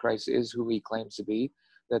Jesus Christ is who he claims to be,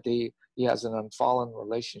 that he has an unfallen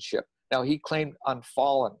relationship. Now, he claimed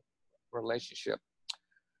unfallen relationship.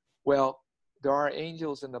 Well, there are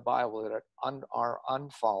angels in the Bible that are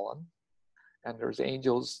unfallen, and there's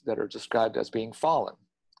angels that are described as being fallen.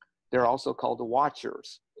 They're also called the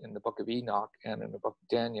Watchers in the book of Enoch and in the book of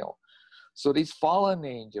Daniel. So these fallen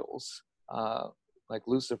angels, like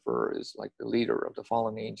Lucifer is like the leader of the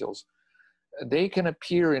fallen angels, they can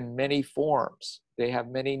appear in many forms. They have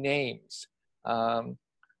many names.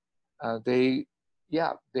 They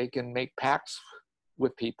can make pacts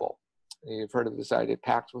with people. You've heard of this idea,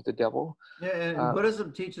 pact with the devil. Yeah, and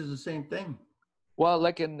Buddhism teaches the same thing. Well,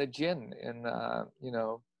 like in the jinn, in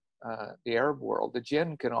the Arab world, the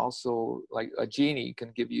jinn can also, like a genie,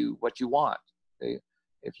 can give you what you want.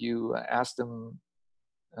 If you ask them,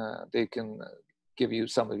 they can give you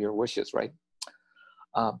some of your wishes, right?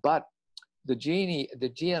 But the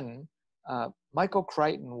jinn, Michael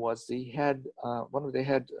Crichton was the head, one of the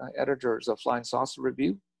head editors of Flying Saucer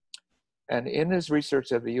Review. And in his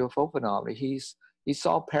research of the UFO phenomena, he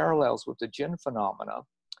saw parallels with the jinn phenomena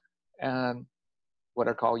and what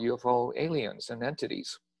are called UFO aliens and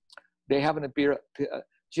entities. They have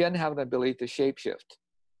jinn have an ability to shapeshift.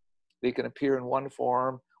 They can appear in one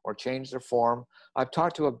form or change their form. I've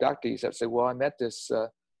talked to abductees that say, well, I met this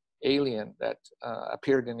alien that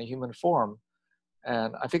appeared in a human form.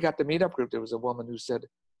 And I think at the meetup group, there was a woman who said,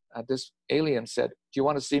 this alien said, "Do you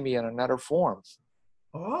want to see me in another form?"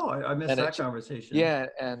 Oh, I missed And that conversation. yeah,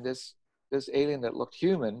 and this alien that looked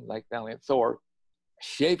human, like Valiant Thor,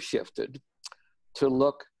 shapeshifted to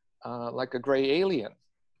look like a gray alien.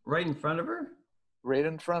 Right in front of her? Right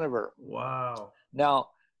in front of her. Wow. Now,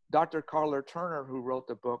 Dr. Carla Turner, who wrote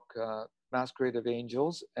the book Masquerade of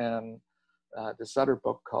Angels, and this other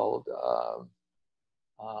book called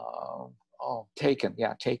Taken.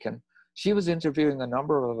 Yeah, Taken. She was interviewing a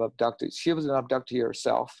number of abductees. She was an abductee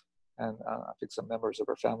herself, and I think some members of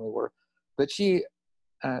her family were. But she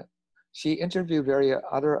interviewed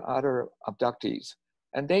other abductees,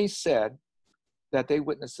 and they said that they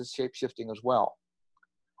witnessed this shape-shifting as well.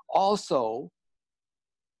 Also,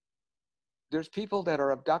 there's people that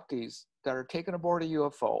are abductees that are taken aboard a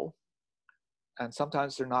UFO, and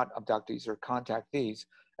sometimes they're not abductees or contactees,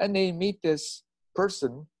 and they meet this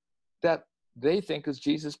person that they think is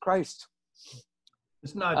Jesus Christ.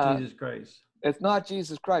 It's not Jesus Christ. It's not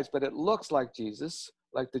Jesus Christ, but it looks like Jesus,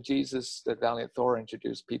 like the Jesus that Valiant Thor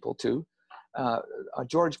introduced people to.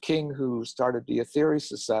 George King, who started the Aetherius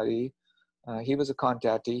Society, he was a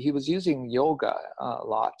contactee. He was using yoga a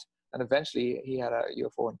lot, and eventually he had a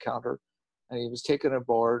UFO encounter, and he was taken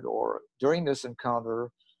aboard, or during this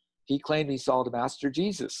encounter, he claimed he saw the Master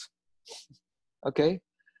Jesus. Okay?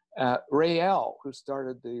 Rael, who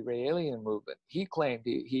started the Raelian movement, he claimed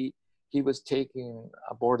he was taken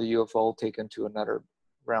aboard a UFO, taken to another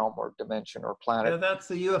realm or dimension or planet. Yeah, that's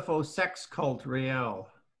the UFO sex cult, Rael.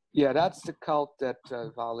 Yeah, that's the cult that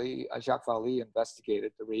Jacques Vallée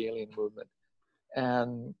investigated, the Raelian movement.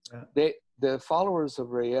 And the followers of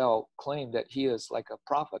Rael claim that he is like a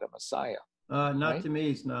prophet, a messiah. Not right? to me,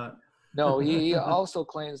 he's not. No, he also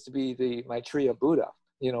claims to be the Maitreya Buddha,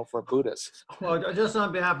 for Buddhists. Well, just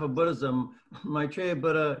on behalf of Buddhism, Maitreya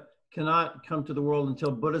Buddha cannot come to the world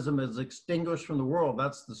until Buddhism is extinguished from the world.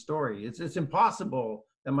 That's the story. It's impossible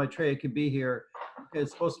that Maitreya could be here.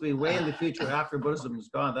 It's supposed to be way in the future after Buddhism is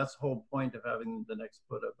gone. That's the whole point of having the next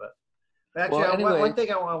Buddha. But actually, well, anyway, one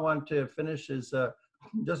thing I want to finish is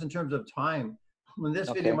just in terms of time. When this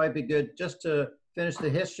video might be good just to finish the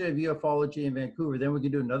history of ufology in Vancouver. Then we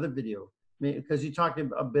can do another video. Because you talked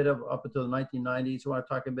a bit of up until the 1990s. You want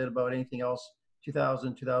to talk a bit about anything else,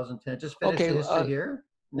 2000, 2010. Just finish the history here,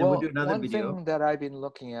 and then we'll do another video. One thing that I've been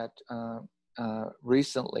looking at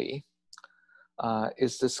recently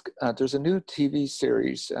is this. There's a new TV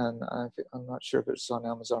series, and I'm not sure if it's on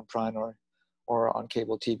Amazon Prime or on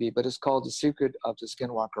cable TV, but it's called The Secret of the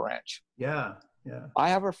Skinwalker Ranch. Yeah. I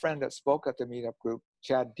have a friend that spoke at the meetup group,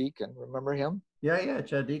 Chad Deacon. Remember him? Yeah,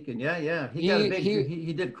 Chad Deacon. Yeah.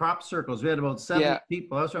 He did crop circles. We had about 70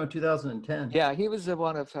 people. That was around 2010. Yeah, he was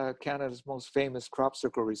one of Canada's most famous crop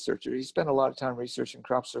circle researchers. He spent a lot of time researching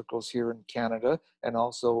crop circles here in Canada and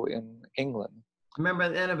also in England. I remember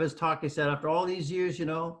at the end of his talk, he said, after all these years,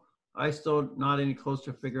 I still not any close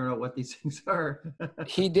to figuring out what these things are.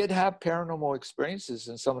 He did have paranormal experiences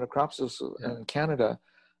in some of the crop circles in Canada.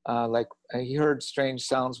 Like he heard strange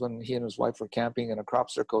sounds when he and his wife were camping in a crop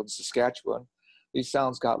circle in Saskatchewan. These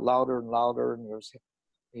sounds got louder and louder, and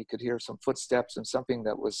he could hear some footsteps and something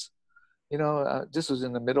that was, this was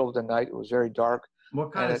in the middle of the night. It was very dark.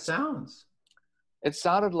 What kind of sounds? It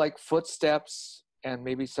sounded like footsteps and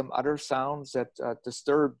maybe some other sounds that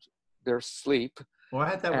disturbed their sleep. Well, I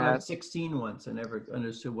had that when I was 16 once. I never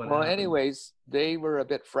understood what happened. Well, anyways, they were a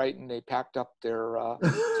bit frightened. They packed up their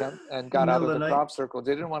tent and got out of the crop circle.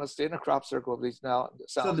 They didn't want to stay in a crop circle. These now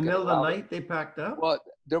sounds. So the middle of the night, they packed up? Well,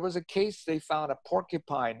 there was a case they found a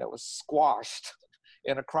porcupine that was squashed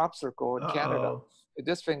in a crop circle in Canada.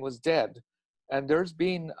 This thing was dead. And there's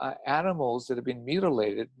been animals that have been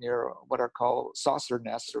mutilated near what are called saucer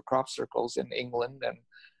nests or crop circles in England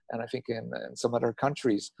and I think in some other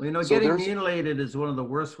countries. Well, getting mutilated is one of the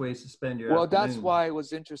worst ways to spend your afternoon. That's why I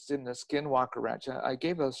was interested in the Skinwalker Ranch. I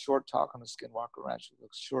gave a short talk on the Skinwalker Ranch, a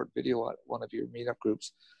short video at one of your meetup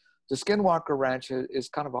groups. The Skinwalker Ranch is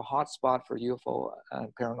kind of a hot spot for UFO and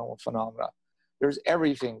paranormal phenomena. There's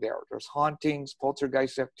everything there. There's hauntings,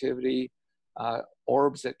 poltergeist activity,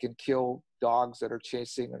 orbs that can kill dogs that are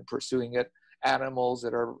chasing and pursuing it, animals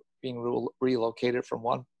that are being relocated from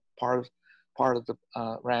one part of the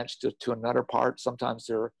ranch to another part. Sometimes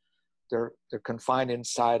they're confined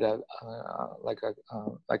inside like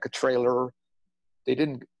a trailer. They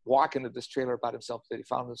didn't walk into this trailer by themselves.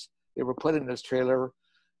 They were put in this trailer,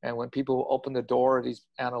 and when people opened the door, these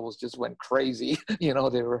animals just went crazy. They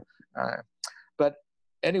were. But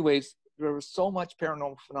anyways, there was so much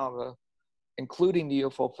paranormal phenomena, including the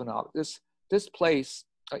UFO phenomena. This place,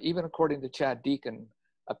 even according to Chad Deacon,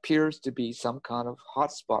 appears to be some kind of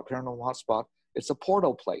hotspot, paranormal hotspot. It's a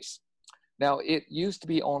portal place. Now, it used to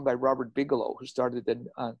be owned by Robert Bigelow, who started the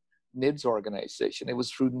NIDS organization. It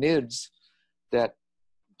was through NIDS that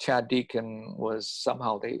Chad Deacon was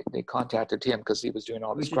somehow, they contacted him because he was doing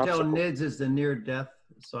all We this should tell corruption. NIDS is the Near-Death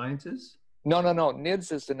Sciences? No.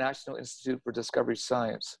 NIDS is the National Institute for Discovery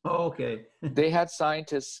Science. Oh, okay. They had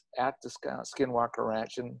scientists at the Skinwalker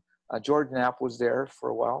Ranch, and George Knapp was there for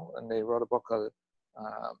a while, and they wrote a book called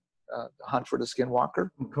Hunt for the Skinwalker.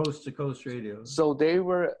 From Coast to Coast Radio. So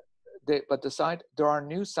but there are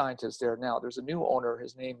new scientists there now. There's a new owner.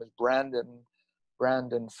 His name is Brandon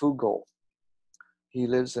Fugel. He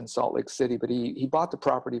lives in Salt Lake City, but he bought the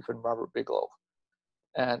property from Robert Bigelow.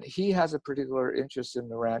 And he has a particular interest in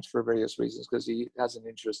the ranch for various reasons, because he has an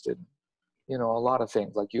interest in, a lot of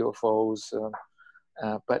things like UFOs.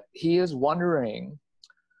 But he is wondering,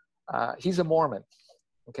 he's a Mormon,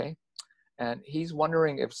 okay? And he's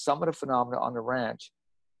wondering if some of the phenomena on the ranch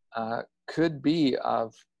could be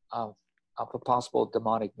of a possible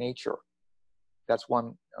demonic nature. That's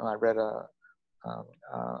one. I read a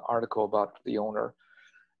article about the owner,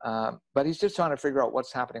 but he's just trying to figure out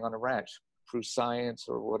what's happening on the ranch through science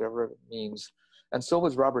or whatever it means. And so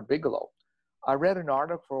was Robert Bigelow. I read an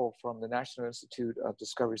article from the National Institute of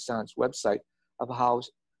Discovery Science website of how,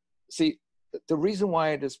 the reason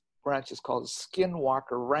why this ranch is called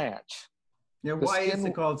Skinwalker Ranch. Yeah, why is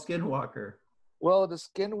it called Skinwalker? Well, the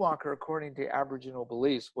Skinwalker, according to Aboriginal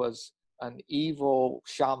beliefs, was an evil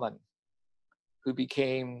shaman who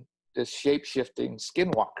became this shape-shifting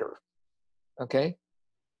skinwalker. Okay?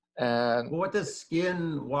 And well, what does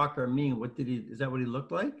Skinwalker mean? Is that what he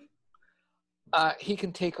looked like? He's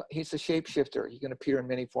a shapeshifter. He can appear in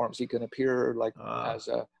many forms. He can appear like as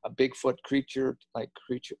a Bigfoot creature,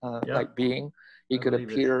 like being. He could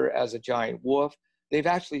appear as a giant wolf. They've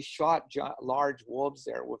actually shot large wolves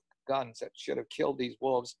there with guns that should have killed these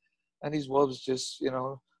wolves. And these wolves just,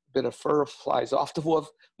 a bit of fur flies off the wolf,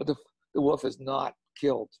 but the wolf is not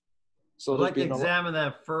killed. So I'd like to examine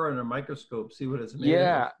that fur under a microscope, see what it's made of.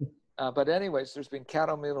 Yeah, but anyways, there's been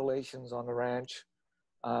cattle mutilations on the ranch.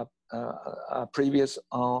 A previous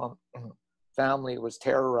family was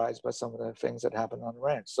terrorized by some of the things that happened on the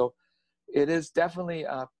ranch. So it is definitely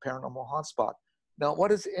a paranormal hotspot. Now,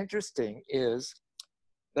 what is interesting is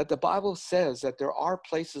that the Bible says that there are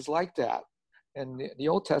places like that. And the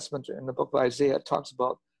Old Testament, in the book of Isaiah, it talks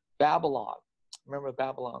about Babylon. Remember,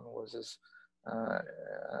 Babylon was this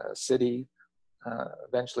city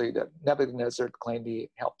eventually that Nebuchadnezzar claimed he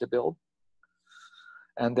helped to build.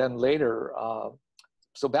 And then later,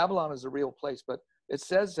 so Babylon is a real place, but it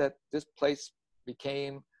says that this place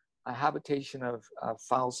became a habitation of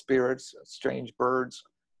foul spirits, strange birds,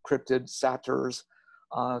 cryptid, satyrs,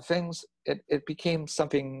 things. It became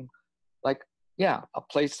something like, a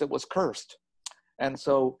place that was cursed. And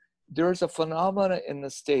so there's a phenomena in the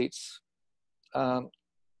States. I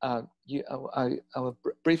will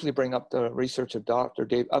briefly bring up the research of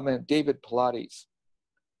David Pilates.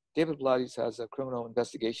 David Pilates has a criminal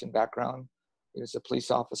investigation background. He was a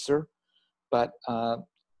police officer, but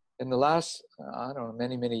in the last,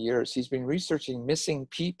 many years, he's been researching missing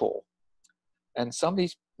people. And some of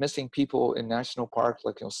these missing people in national parks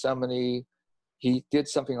like Yosemite. He did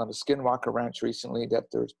something on the Skinwalker Ranch recently that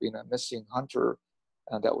there's been a missing hunter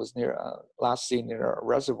that was last seen near a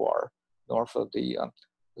reservoir north of the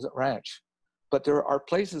ranch. But there are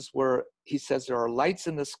places where he says there are lights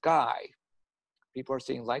in the sky. People are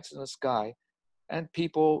seeing lights in the sky, and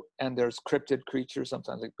there's cryptid creatures,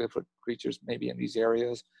 sometimes like Bigfoot creatures, maybe in these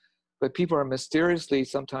areas. But people are mysteriously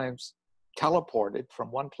sometimes teleported from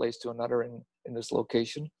one place to another in this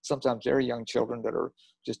location. Sometimes they're young children that are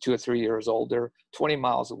just 2 or 3 years old. They're 20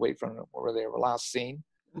 miles away from where they were last seen.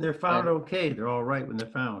 They're found okay. They're all right when they're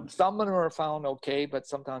found. Some of them are found okay, but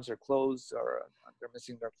sometimes their clothes or they're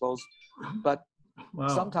missing their clothes. But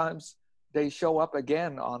sometimes they show up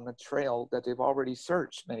again on the trail that they've already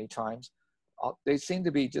searched many times. They seem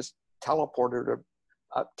to be just teleported or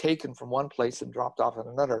taken from one place and dropped off at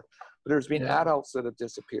another. But there's been adults that have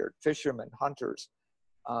disappeared, fishermen, hunters.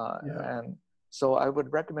 And so I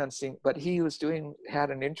would recommend seeing, but he had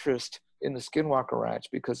an interest in the Skinwalker Ranch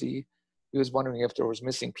because he was wondering if there was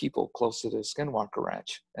missing people close to the Skinwalker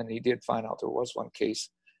Ranch. And he did find out there was one case.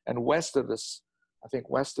 And west of the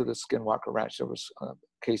Skinwalker Ranch, there was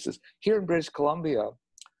cases. Here in British Columbia,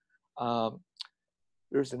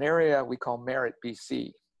 there's an area we call Merritt,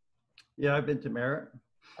 BC. Yeah, I've been to Merritt.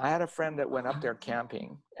 I had a friend that went up there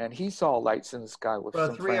camping, and he saw lights in the sky with a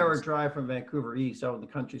some 3-hour drive from Vancouver East, out in the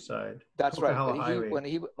countryside. That's right.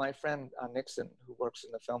 My friend Nixon, who works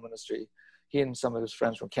in the film industry, he and some of his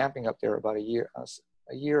friends were camping up there about a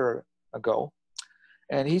year ago,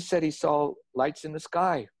 and he said he saw lights in the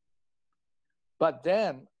sky. But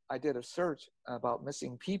then I did a search about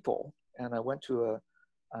missing people, and I went to a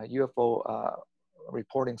UFO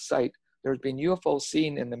reporting site. There's been UFOs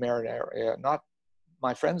seen in the Merritt area. Not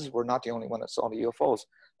my friends were not the only one that saw the UFOs,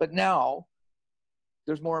 but now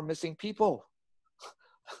there's more missing people.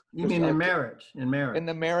 You mean in Merritt? In Merritt. In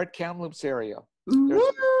the Merritt Kamloops area. Ooh. There's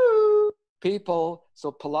people.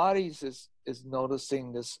 So Pilates is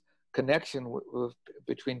noticing this connection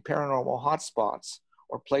between paranormal hotspots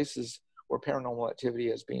or places where paranormal activity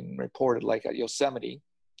has been reported, like at Yosemite.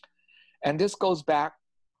 And this goes back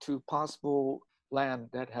to possible land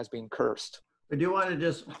that has been cursed. I do want to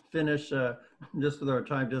just finish, just with our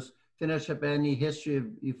time, just finish up any history of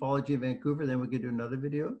ufology in Vancouver, then we could do another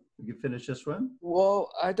video. We could finish this one. Well,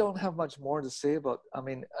 I don't have much more to say about, I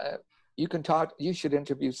mean, you can talk, you should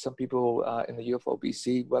interview some people in the UFO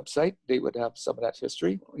BC website. They would have some of that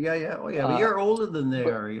history. Yeah, yeah. Oh, yeah. But you're older than they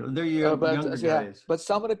are. They're younger guys. But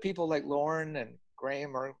some of the people like Lauren and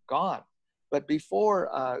Graham are gone. But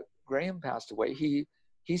before Graham passed away, he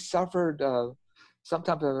suffered some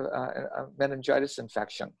type of meningitis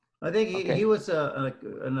infection. I think he was an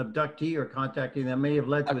abductee or contacting that may have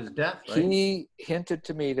led to his death, right? He hinted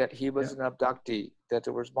to me that he was an abductee, that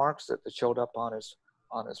there was marks that showed up on his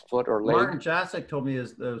foot or leg. Martin Jasek told me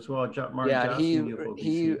as well.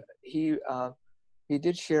 He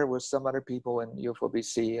did share with some other people in UFO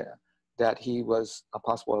BC that he was a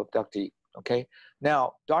possible abductee. Okay.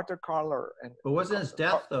 Now, Dr. Carler but wasn't his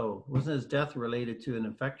death though? Wasn't his death related to an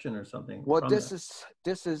infection or something? Well, this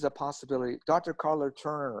is a possibility. Dr. Carler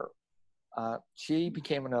Turner, she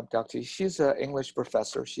became an abductee. She's an English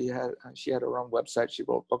professor. She had her own website. She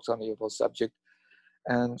wrote books on the UFO subject,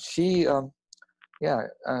 and she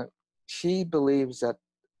believes that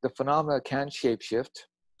the phenomena can shapeshift.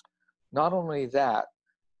 Not only that,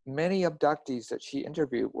 many abductees that she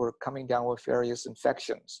interviewed were coming down with various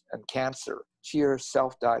infections and cancer. She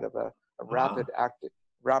herself died of a rapid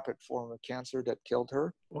form of cancer that killed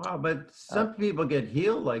her. Wow, but some people get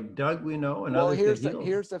healed, like Doug, we know, and others get healed.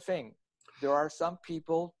 Here's the thing. There are some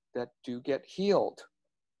people that do get healed,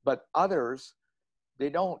 but others, they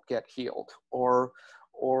don't get healed. Or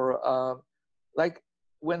like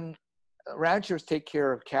when ranchers take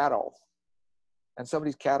care of cattle, and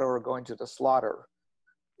somebody's cattle are going to the slaughter,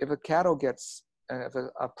 if a cattle gets, if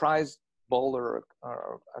a prize bull or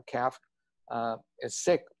a calf is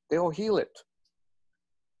sick, they'll heal it.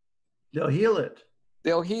 They'll heal it.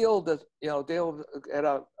 They'll heal they'll get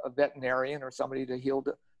a veterinarian or somebody to heal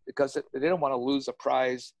it because they don't want to lose a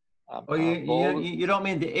prize. You don't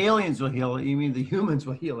mean the aliens will heal it. You mean the humans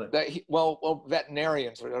will heal it. Well,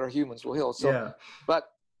 veterinarians or humans will heal it. So, yeah. But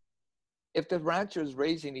if the rancher is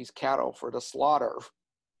raising these cattle for the slaughter,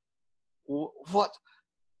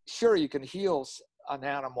 sure, you can heal an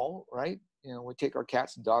animal, right? We take our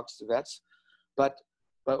cats and dogs to vets, but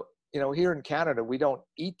here in Canada, we don't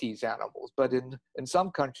eat these animals. But in some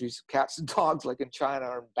countries, cats and dogs, like in China,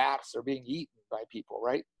 or bats, are being eaten by people,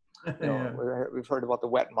 right? We've heard about the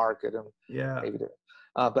wet market, and maybe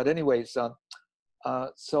but anyways,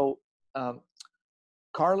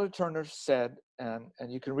 Carla Turner said, and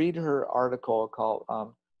you can read her article called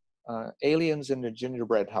 "Aliens in the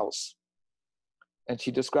Gingerbread House." And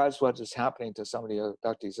she describes what is happening to some of the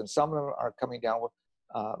abductees. And some of them are coming down with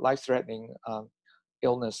life-threatening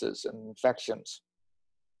illnesses and infections.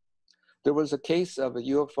 There was a case of a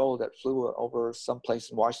UFO that flew over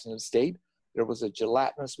someplace in Washington State. There was a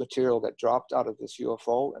gelatinous material that dropped out of this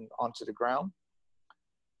UFO and onto the ground.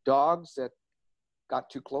 Dogs that got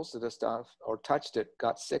too close to this stuff or touched it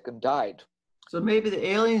got sick and died. So maybe the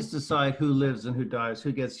aliens decide who lives and who dies,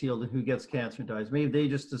 who gets healed and who gets cancer and dies. Maybe they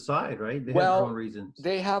just decide, right? They have their own reasons.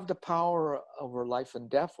 They have the power over life and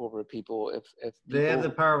death over people. If they have the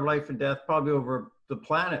power of life and death, probably over the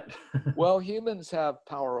planet. Well, humans have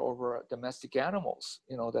power over domestic animals,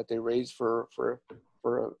 that they raise for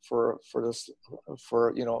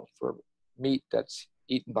meat that's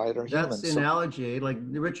eaten by their humans. That's the analogy. Like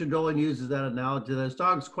Richard Dolan uses that analogy. This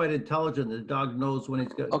dog's quite intelligent. The dog knows when he's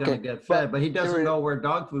going to get fed, but he doesn't know where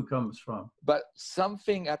dog food comes from. But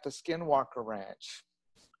something at the Skinwalker Ranch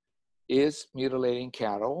is mutilating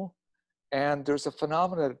cattle. And there's a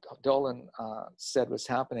phenomenon Dolan said was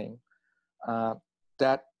happening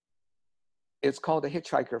that it's called the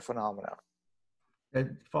hitchhiker phenomenon. It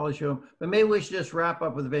follows you. But maybe we should just wrap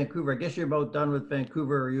up with Vancouver. I guess you're about done with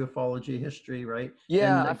Vancouver ufology history, right?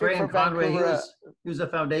 Yeah. And Graham Conway, he was a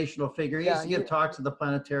foundational figure. He used to give talks at the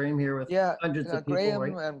planetarium here with hundreds of people.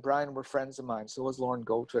 Graham and Brian were friends of mine. So was Lauren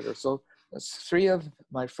Goldtwitter. So that's three of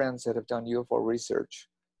my friends that have done UFO research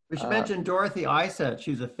We should mention Dorothy Isett.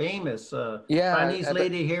 She's a famous Yeah, Chinese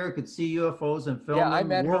lady here who could see UFOs and yeah, film I them.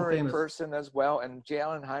 met World her in famous. person as well, and J.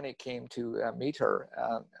 Allen Hynek came to meet her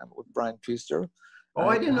with Brian Puster. Oh,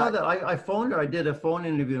 I didn't know that. I phoned her. I did a phone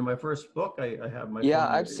interview in my first book. I have my Yeah,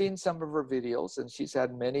 phone I've interview. seen some of her videos, and she's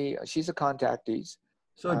had many. She's a contactee.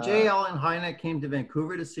 So J. Allen Hynek came to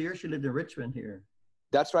Vancouver to see her. She lived in Richmond here.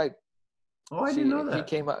 That's right. Oh, I didn't know He that.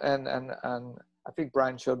 came and I think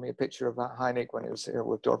Brian showed me a picture of Hynek when he was here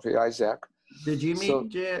with Dorothy Isaac. Did you meet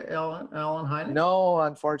J. Allen Hynek? No,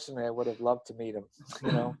 unfortunately, I would have loved to meet him.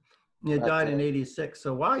 You know, he died in '86.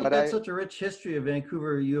 So wow, you got such a rich history of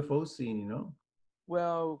Vancouver UFO scene. You know.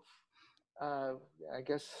 Well, I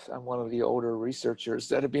guess I'm one of the older researchers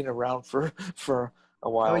that have been around for a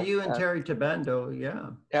while. Oh, you and Terry Tabando, yeah.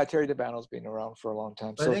 Yeah, Terry Tabando's been around for a long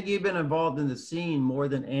time. So I think you've been involved in the scene more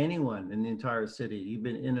than anyone in the entire city. You've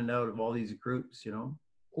been in and out of all these groups, you know?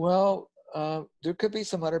 Well, there could be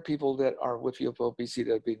some other people that are with UFO BC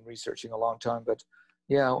that have been researching a long time, but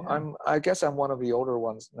yeah. I guess I'm one of the older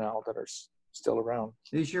ones now that are still around.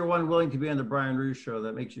 At least you're one willing to be on the Brian Ruiz show.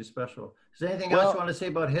 That makes you special. Is there anything else you want to say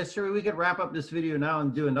about history? We could wrap up this video now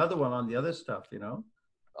and do another one on the other stuff, you know?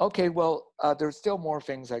 Okay, well, there's still more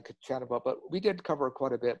things I could chat about, but we did cover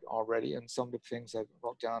quite a bit already, and some of the things I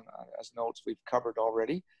wrote down as notes we've covered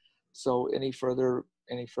already. So any further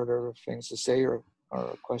things to say or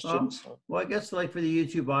questions? Well, I guess like for the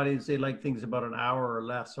YouTube audience, they like things about an hour or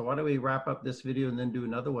less. So why don't we wrap up this video and then do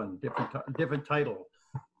another one, different title?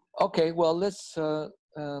 Okay, well, let's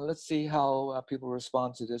see how people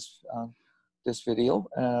respond to this video,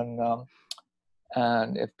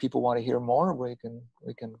 and if people want to hear more, we can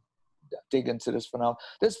dig into this phenomenon.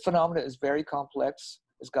 This phenomenon is very complex.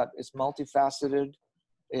 It's multifaceted.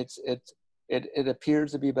 It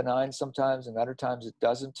appears to be benign sometimes, and other times it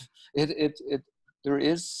doesn't. There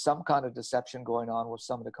is some kind of deception going on with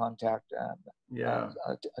some of the contact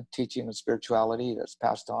and teaching of spirituality that's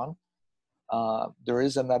passed on. There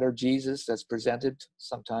is another Jesus that's presented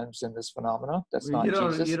sometimes in this phenomena. That's not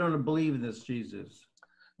Jesus. You don't believe in this Jesus?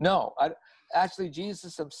 No, actually,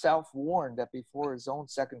 Jesus himself warned that before his own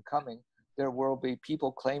second coming, there will be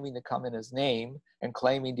people claiming to come in his name and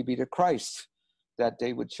claiming to be the Christ, that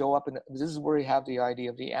they would show up. And this is where you have the idea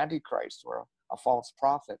of the Antichrist, or a false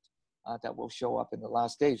prophet that will show up in the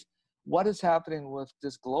last days. What is happening with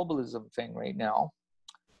this globalism thing right now?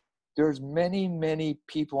 There's many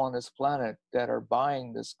people on this planet that are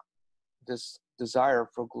buying this desire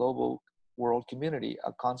for global world community,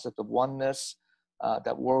 a concept of oneness,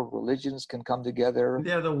 that world religions can come together.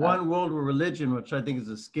 Yeah, the one world religion, which I think is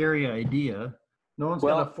a scary idea. No one's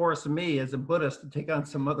going to force me as a Buddhist to take on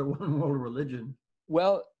some other one world religion.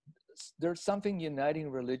 Well, there's something uniting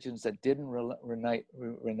religions that didn't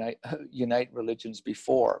unite religions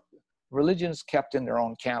before. Religions kept in their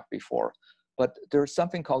own camp before, but there's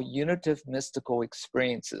something called unitive mystical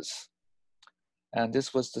experiences. And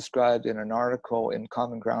this was described in an article in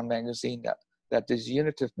Common Ground magazine that these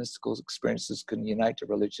unitive mystical experiences can unite the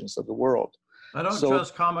religions of the world. I don't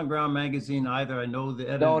trust Common Ground magazine either. I know the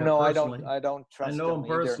editor personally. I don't trust. I know him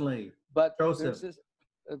personally. But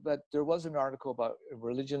there was an article about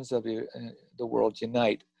religions of the world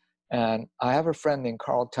unite, and I have a friend named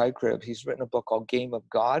Carl Tykrib. He's written a book called Game of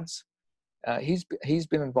Gods. He's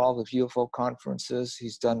been involved with UFO conferences.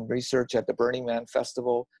 He's done research at the Burning Man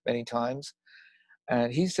Festival many times.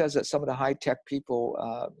 And he says that some of the high-tech people,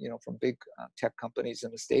 from big tech companies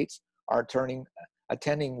in the States are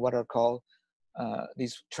attending what are called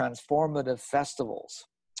these transformative festivals.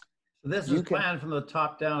 So this is planned from the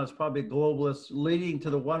top down. It's probably globalists leading to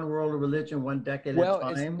the one world religion, one decade at a time. Well,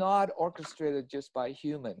 it's not orchestrated just by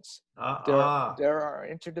humans. There are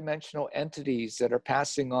interdimensional entities that are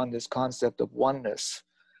passing on this concept of oneness.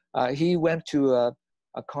 He went to a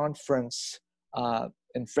conference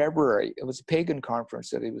in February. It was a pagan conference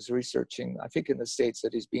that he was researching, I think in the States,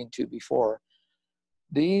 that he's been to before.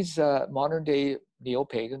 These modern day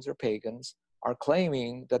neo-pagans or pagans are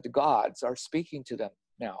claiming that the gods are speaking to them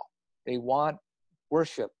now. They want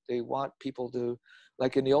worship. They want people to,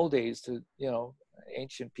 like in the old days,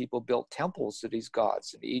 ancient people built temples to these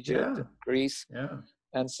gods in Egypt and Greece. Yeah.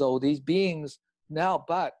 And so these beings now,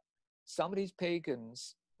 but some of these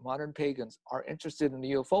pagans, modern pagans, are interested in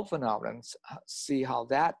the UFO phenomenon, see how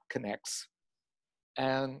that connects.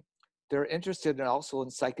 And they're interested also in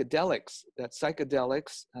psychedelics,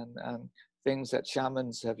 and things that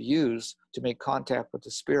shamans have used to make contact with the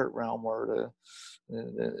spirit realm, or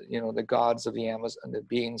the gods of the Amazon, and the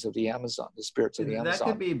beings of the Amazon, the spirits of the Amazon.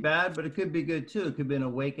 That could be bad, but it could be good too. It could be an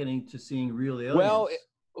awakening to seeing real aliens.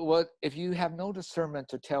 Well, if you have no discernment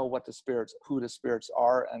to tell who the spirits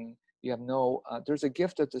are, and You have no, there's a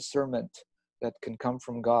gift of discernment that can come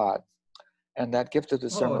from God. And that gift of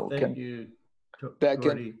discernment thank you,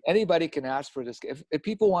 Gordy. Anybody can ask for this. If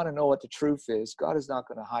people want to know what the truth is, God is not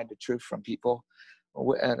going to hide the truth from people.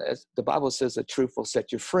 And as the Bible says, the truth will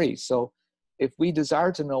set you free. So if we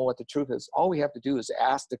desire to know what the truth is, all we have to do is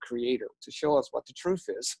ask the Creator to show us what the truth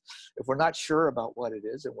is. If we're not sure about what it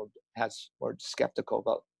is, and we're skeptical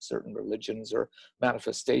about certain religions or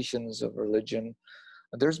manifestations of religion,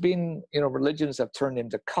 there's been, religions have turned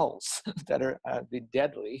into cults that are been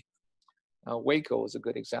deadly. Waco is a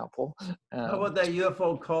good example. How about that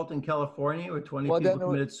UFO cult in California where 20 people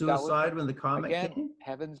committed suicide when the comet came?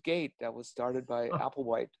 Heaven's Gate, that was started by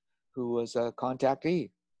Applewhite, who was a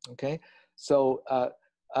contactee. Okay, so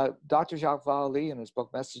Dr. Jacques Vallée in his book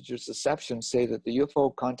Messager's Deception say that the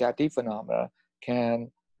UFO contactee phenomena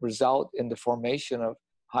can result in the formation of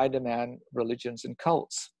high demand religions and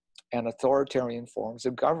cults and authoritarian forms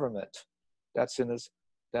of government. That's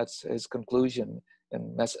his conclusion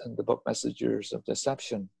in the book Messengers of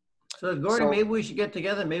Deception. So Gordy, maybe we should get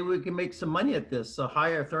together. Maybe we can make some money at this. A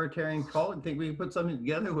high authoritarian cult. I think we can put something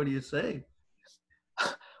together. What do you say?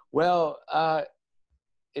 Well,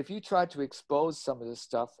 if you try to expose some of this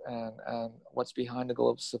stuff and what's behind the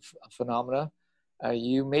global phenomena,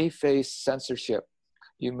 you may face censorship.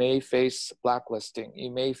 You may face blacklisting.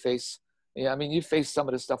 You may face, you face some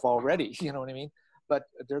of this stuff already, you know what I mean? But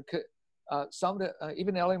there could,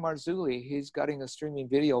 even L.A. Marzulli, he's getting a streaming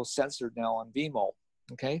video censored now on Vimeo,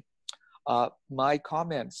 okay? My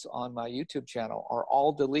comments on my YouTube channel are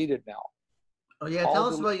all deleted now. Oh yeah, tell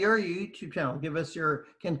us about your YouTube channel. Give us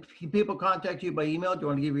can people contact you by email? Do you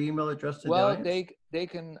want to give your email address to the audience?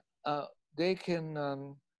 They can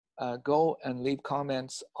go and leave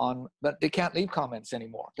comments on, but they can't leave comments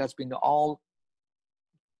anymore. That's been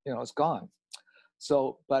it's gone.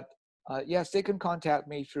 So, but yes, they can contact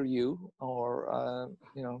me through you, or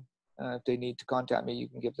if they need to contact me, you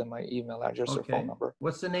can give them my email address or phone number.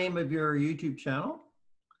 What's the name of your YouTube channel?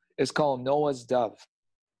 It's called Noah's Dove.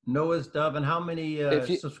 Noah's Dove. And how many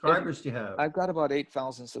subscribers do you have? I've got about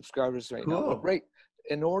 8,000 subscribers right now. But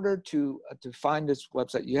in order to find this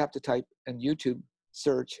website, you have to type in YouTube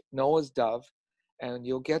search Noah's Dove, and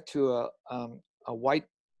you'll get to a white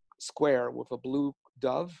square with a blue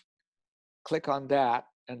dove. Click on that,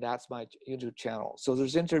 and that's my YouTube channel. So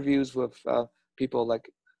there's interviews with people like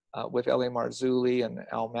with L.A. Marzulli and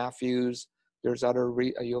Al Matthews. There's other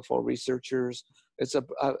UFO researchers. It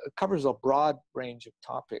covers a broad range of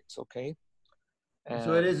topics, okay? And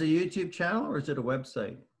so it is a YouTube channel, or is it a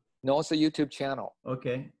website? No, it's a YouTube channel.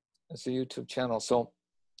 Okay. It's a YouTube channel. So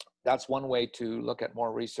that's one way to look at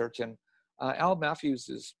more research. And Al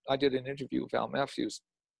Matthews I did an interview with Al Matthews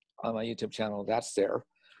on my YouTube channel. That's there.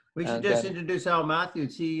 We should just introduce Al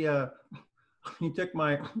Matthews. He took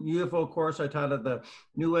my UFO course I taught at the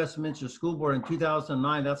New Westminster School Board in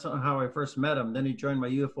 2009. That's how I first met him. Then he joined my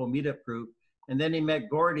UFO meetup group. And then he met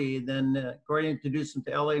Gordy. And then Gordy introduced him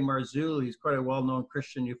to L.A. Marzulli. He's quite a well-known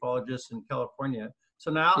Christian ufologist in California.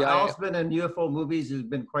 So now Al's been in UFO movies. He's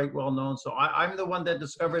been quite well-known. So I'm the one that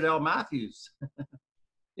discovered Al Matthews.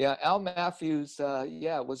 Yeah, Al Matthews,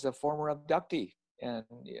 was a former abductee. And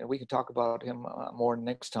we can talk about him more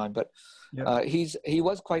next time. But he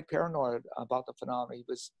was quite paranoid about the phenomenon.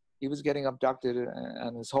 He was getting abducted,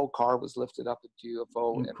 and his whole car was lifted up into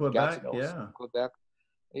UFO in Quebec. Quebec.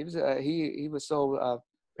 He was so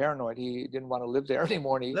paranoid. He didn't want to live there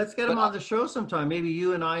anymore. Let's get him on the show sometime. Maybe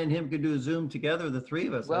you and I and him could do a Zoom together, the three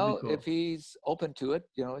of us. Well, that'd be cool. If he's open to it,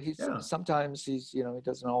 sometimes he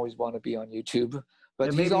doesn't always want to be on YouTube.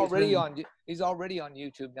 But he's already on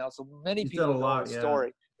YouTube now, so many people know the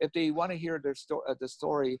story. If they want to hear the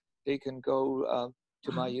story, they can go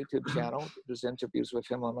to my YouTube channel. There's interviews with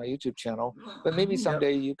him on my YouTube channel. But maybe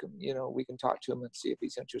someday we can talk to him and see if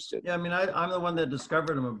he's interested. Yeah, I mean, I'm the one that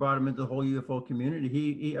discovered him and brought him into the whole UFO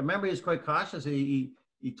community. I remember he was quite cautious. He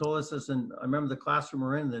told us this, and I remember the classroom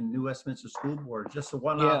we're in, the New Westminster School Board, just a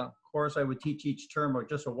one-off course I would teach each term, or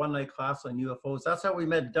just a one-night class on UFOs. That's how we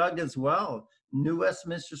met Doug as well, New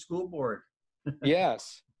Westminster School Board.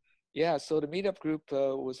 Yes. Yeah, so the meetup group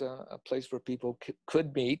was a place where people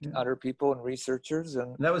could meet other people and researchers.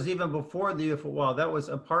 And that was even before the UFO. Well, that was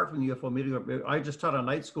apart from the UFO meetup group. I just taught a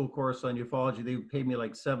night school course on ufology. They paid me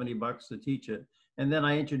like $70 to teach it. And then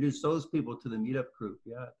I introduced those people to the meetup group.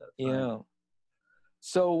 Yeah, at that time. Yeah.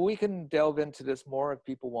 So we can delve into this more if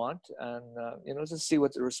people want, and just see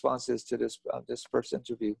what the response is to this first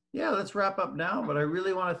interview. Yeah, let's wrap up now. But I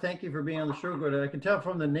really want to thank you for being on the show, Gordy. I can tell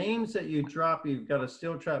from the names that you drop, you've got a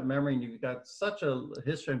steel trap memory, and you've got such a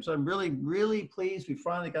history. So I'm really, really pleased we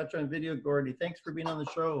finally got you on video, Gordy. Thanks for being on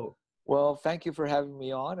the show. Well, thank you for having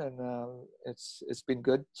me on, and it's been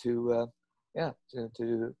good to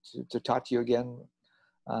to talk to you again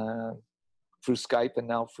through Skype and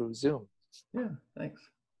now through Zoom. Yeah, thanks.